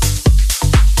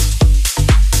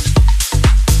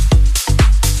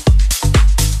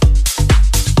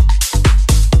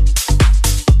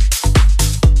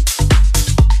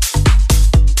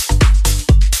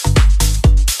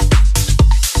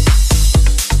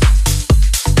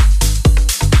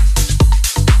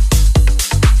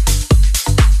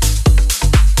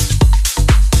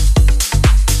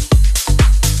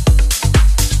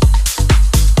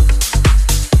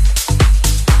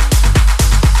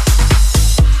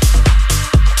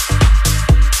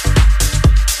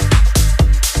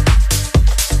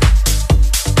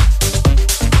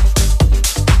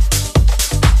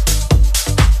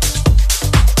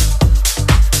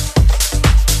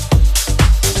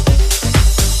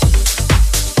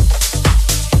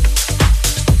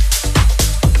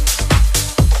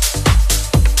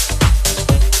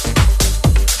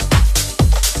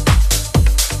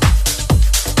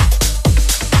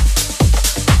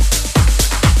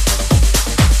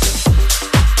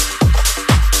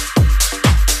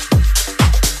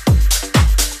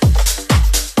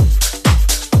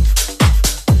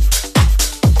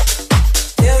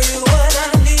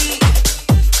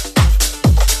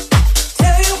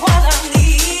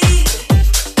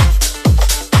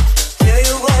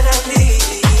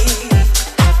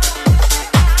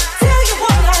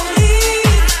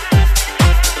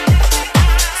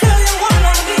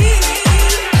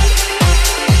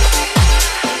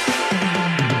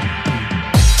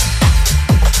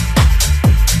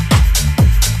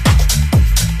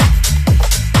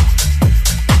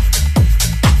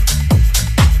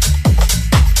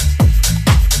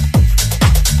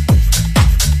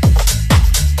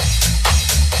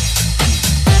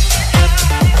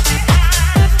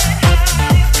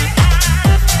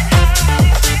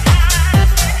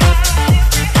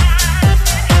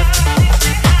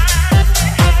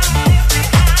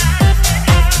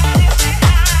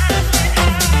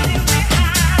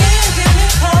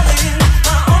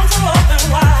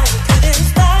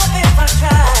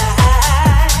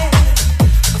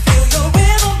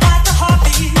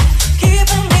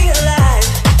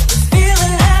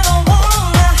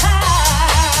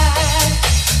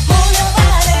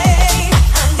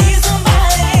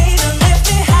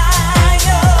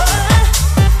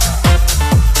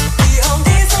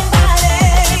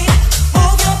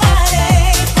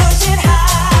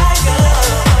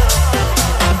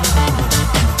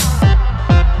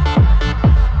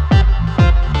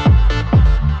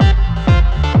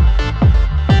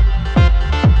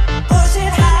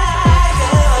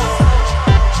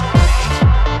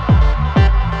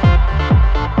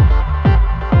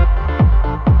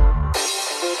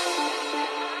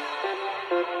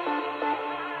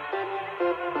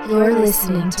 You're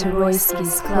listening to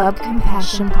Royski's Club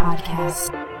Compassion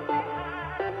Podcast.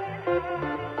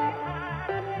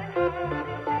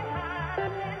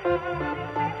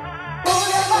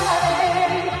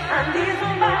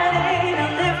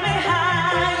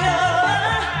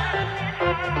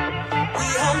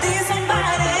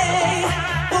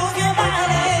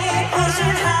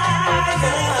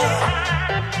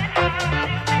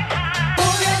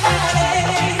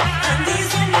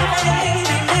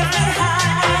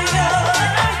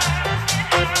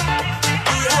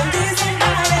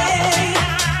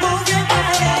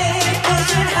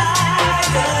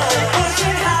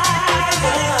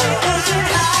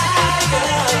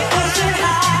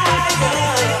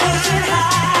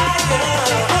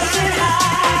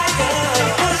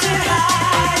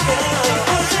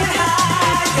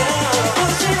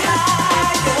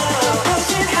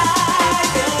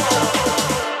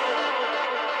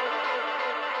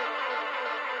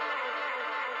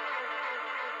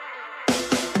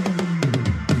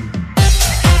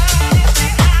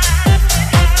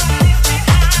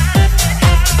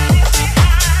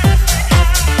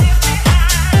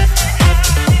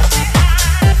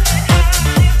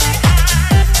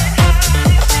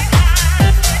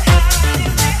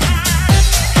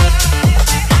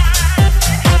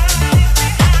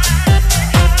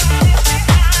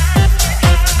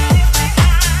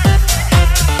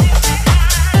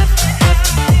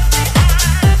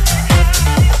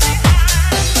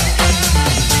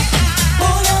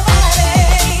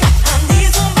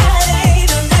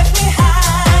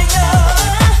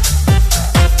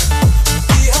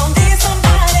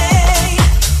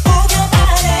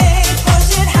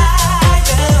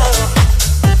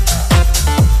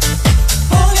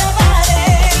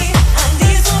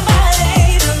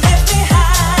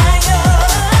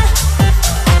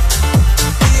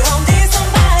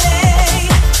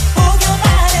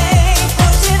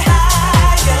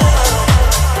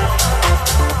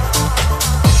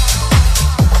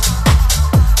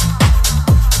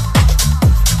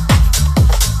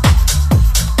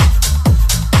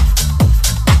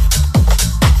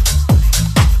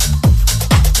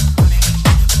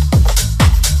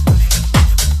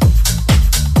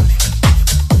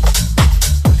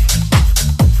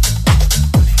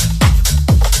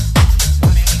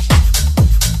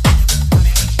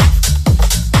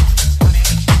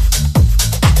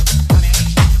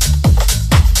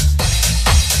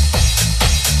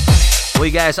 Well,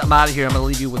 you guys, I'm out of here. I'm going to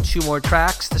leave you with 2 more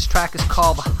tracks. This track is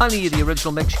called Honey, the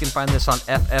original mix. You can find this on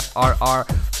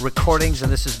FFRR Recordings,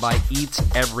 and this is by Eats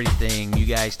Everything. You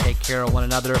guys take care of one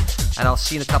another, and I'll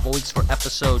see you in a couple weeks for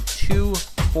episode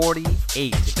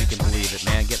 248, if you can believe it,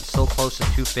 man. Getting so close to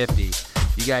 250.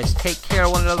 You guys take care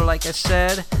of one another, like I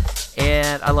said,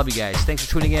 and I love you guys. Thanks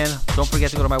for tuning in. Don't forget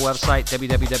to go to my website,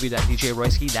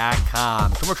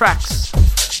 www.djroyski.com. 2 more tracks.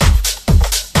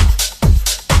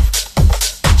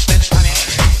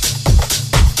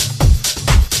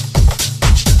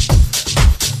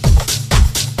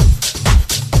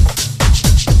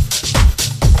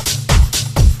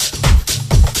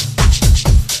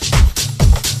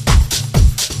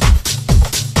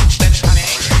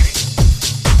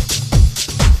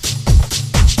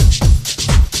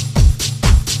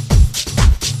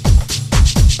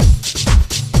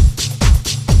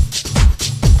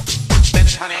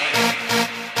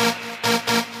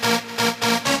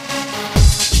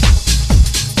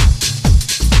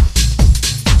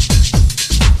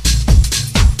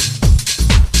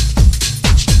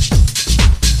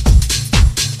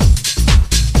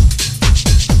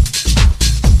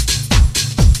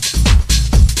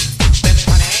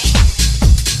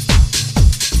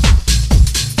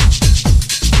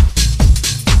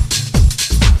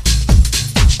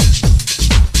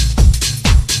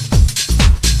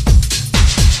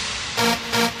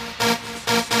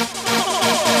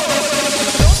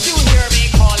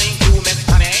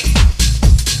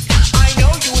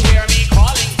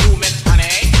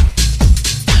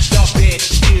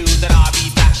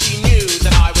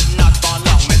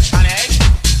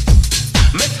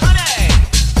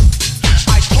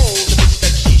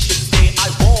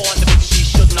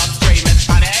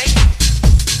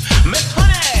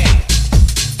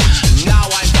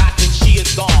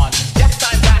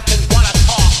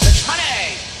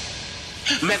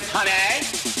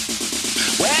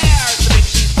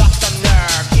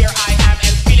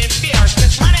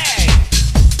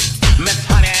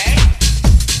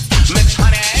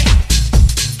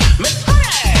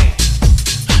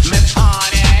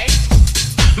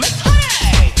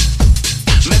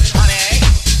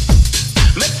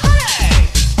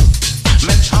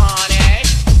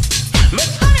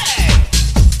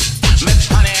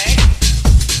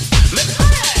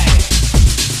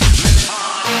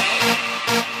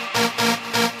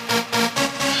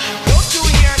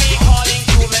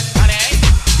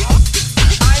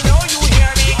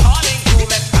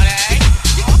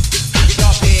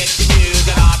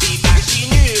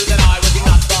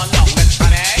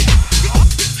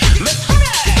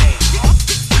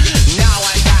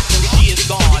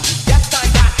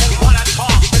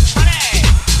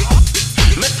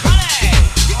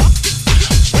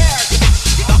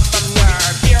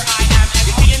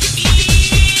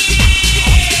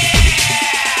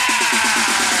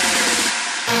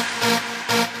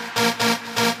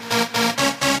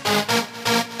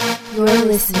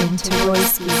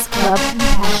 Club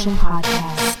Compassion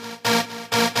Podcast.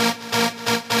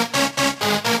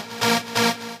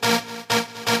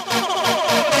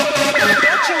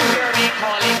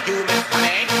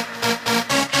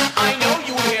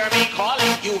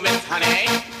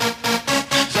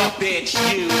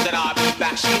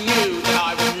 She knew that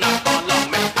I would not go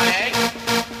long, Miss Honey.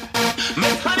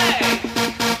 Miss Honey,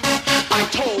 I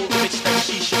told the bitch that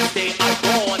she should stay. I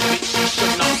warned the bitch she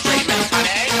should not stray, Miss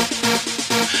Honey.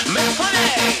 Miss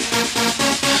Honey,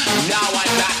 now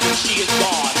I'm back and she is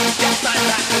gone. Yes, I'm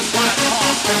back and wanna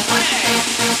talk, Miss Honey.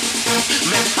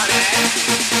 Miss Honey,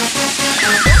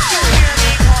 don't you hear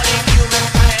me calling you, Miss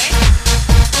Honey?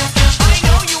 I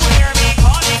know you hear me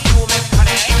calling you, Miss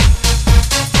Honey.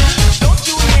 Don't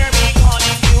you hear me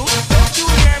calling you?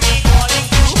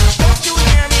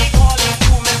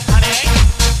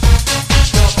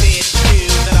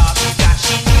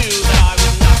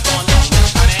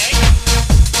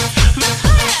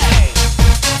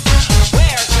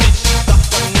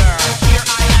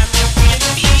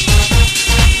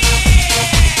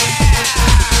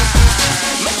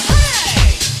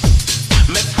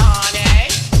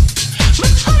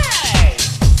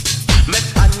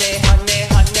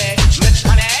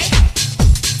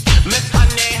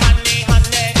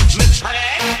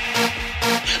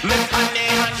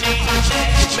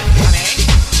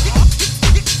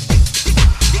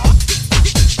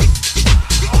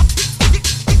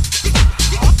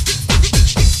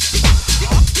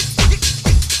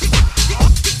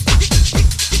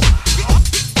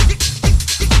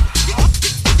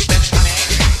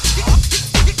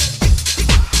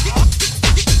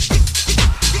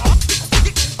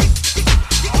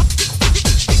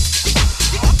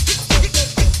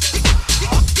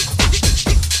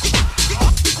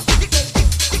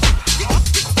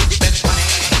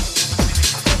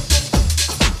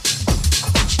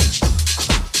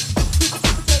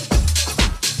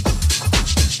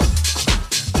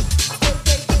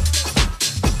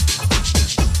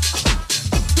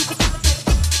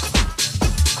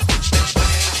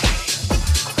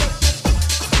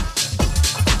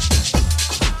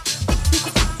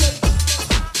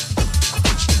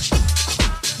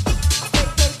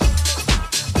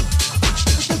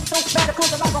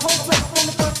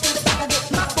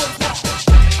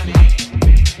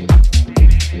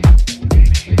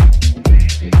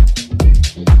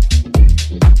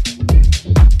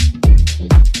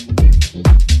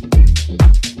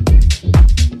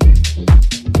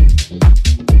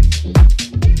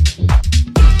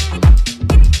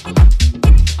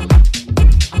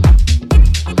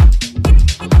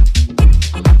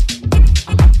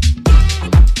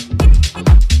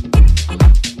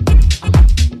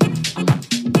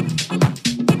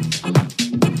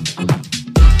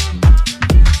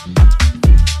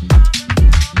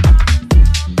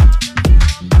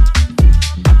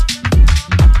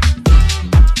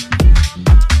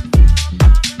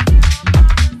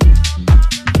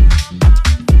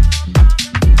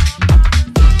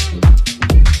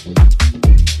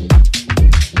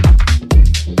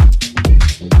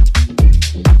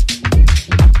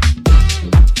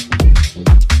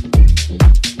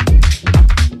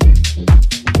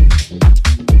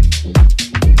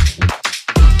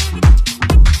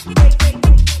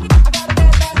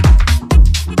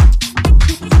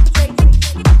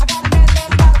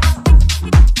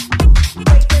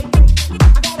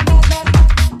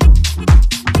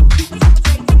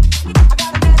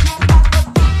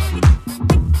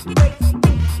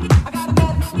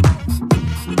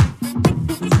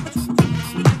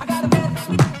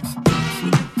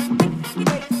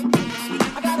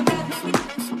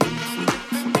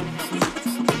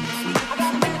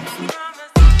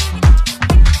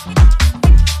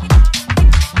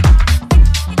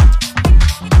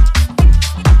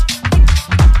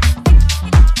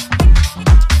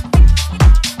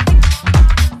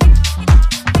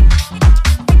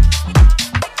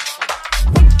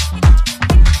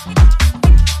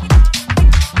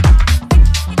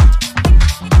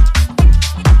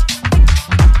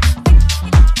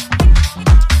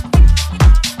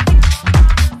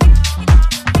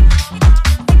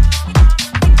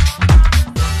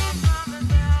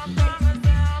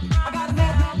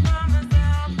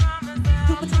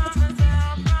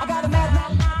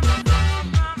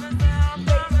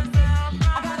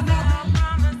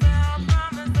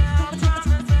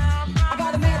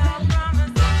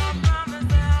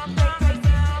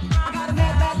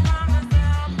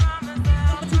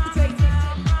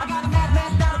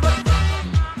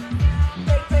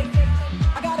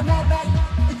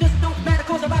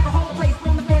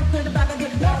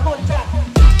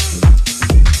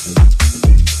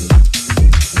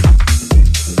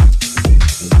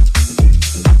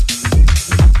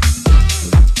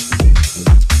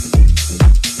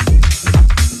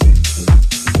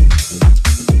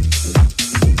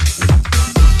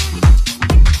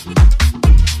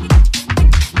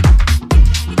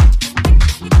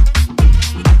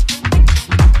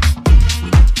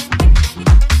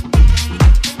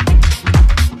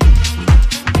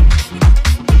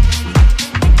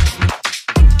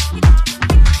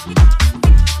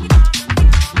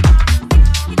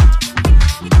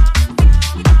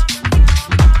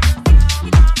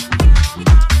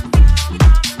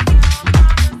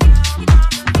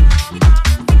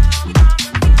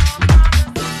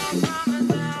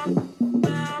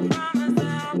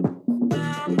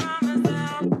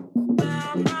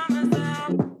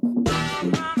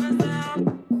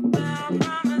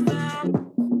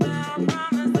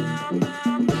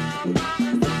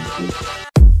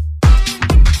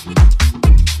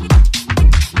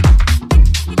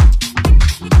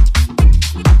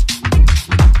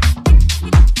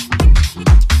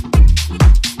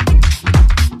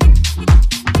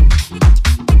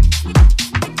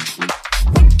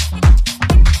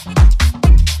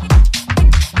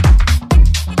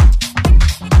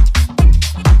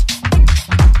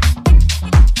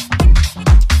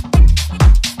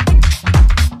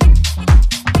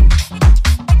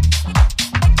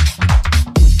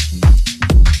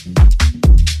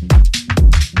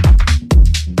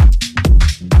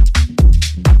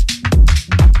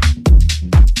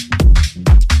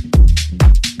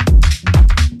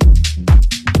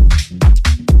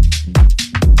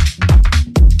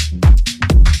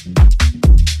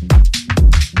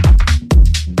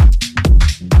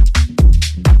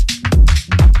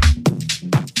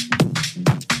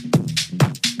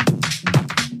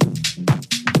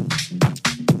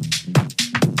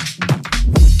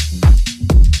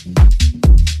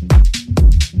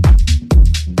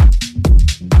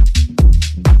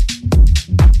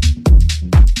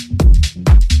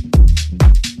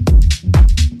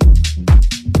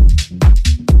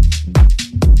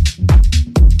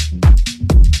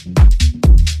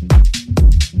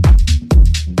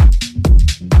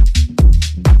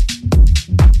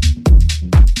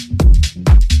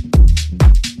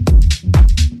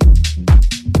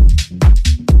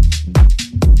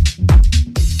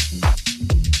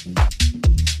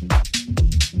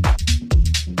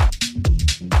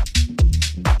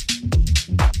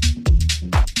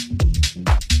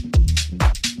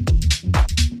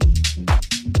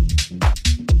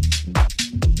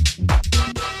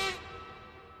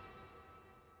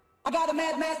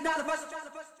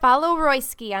 Follow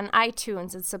Royski on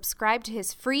iTunes and subscribe to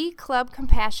his free Club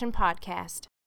Compassion podcast.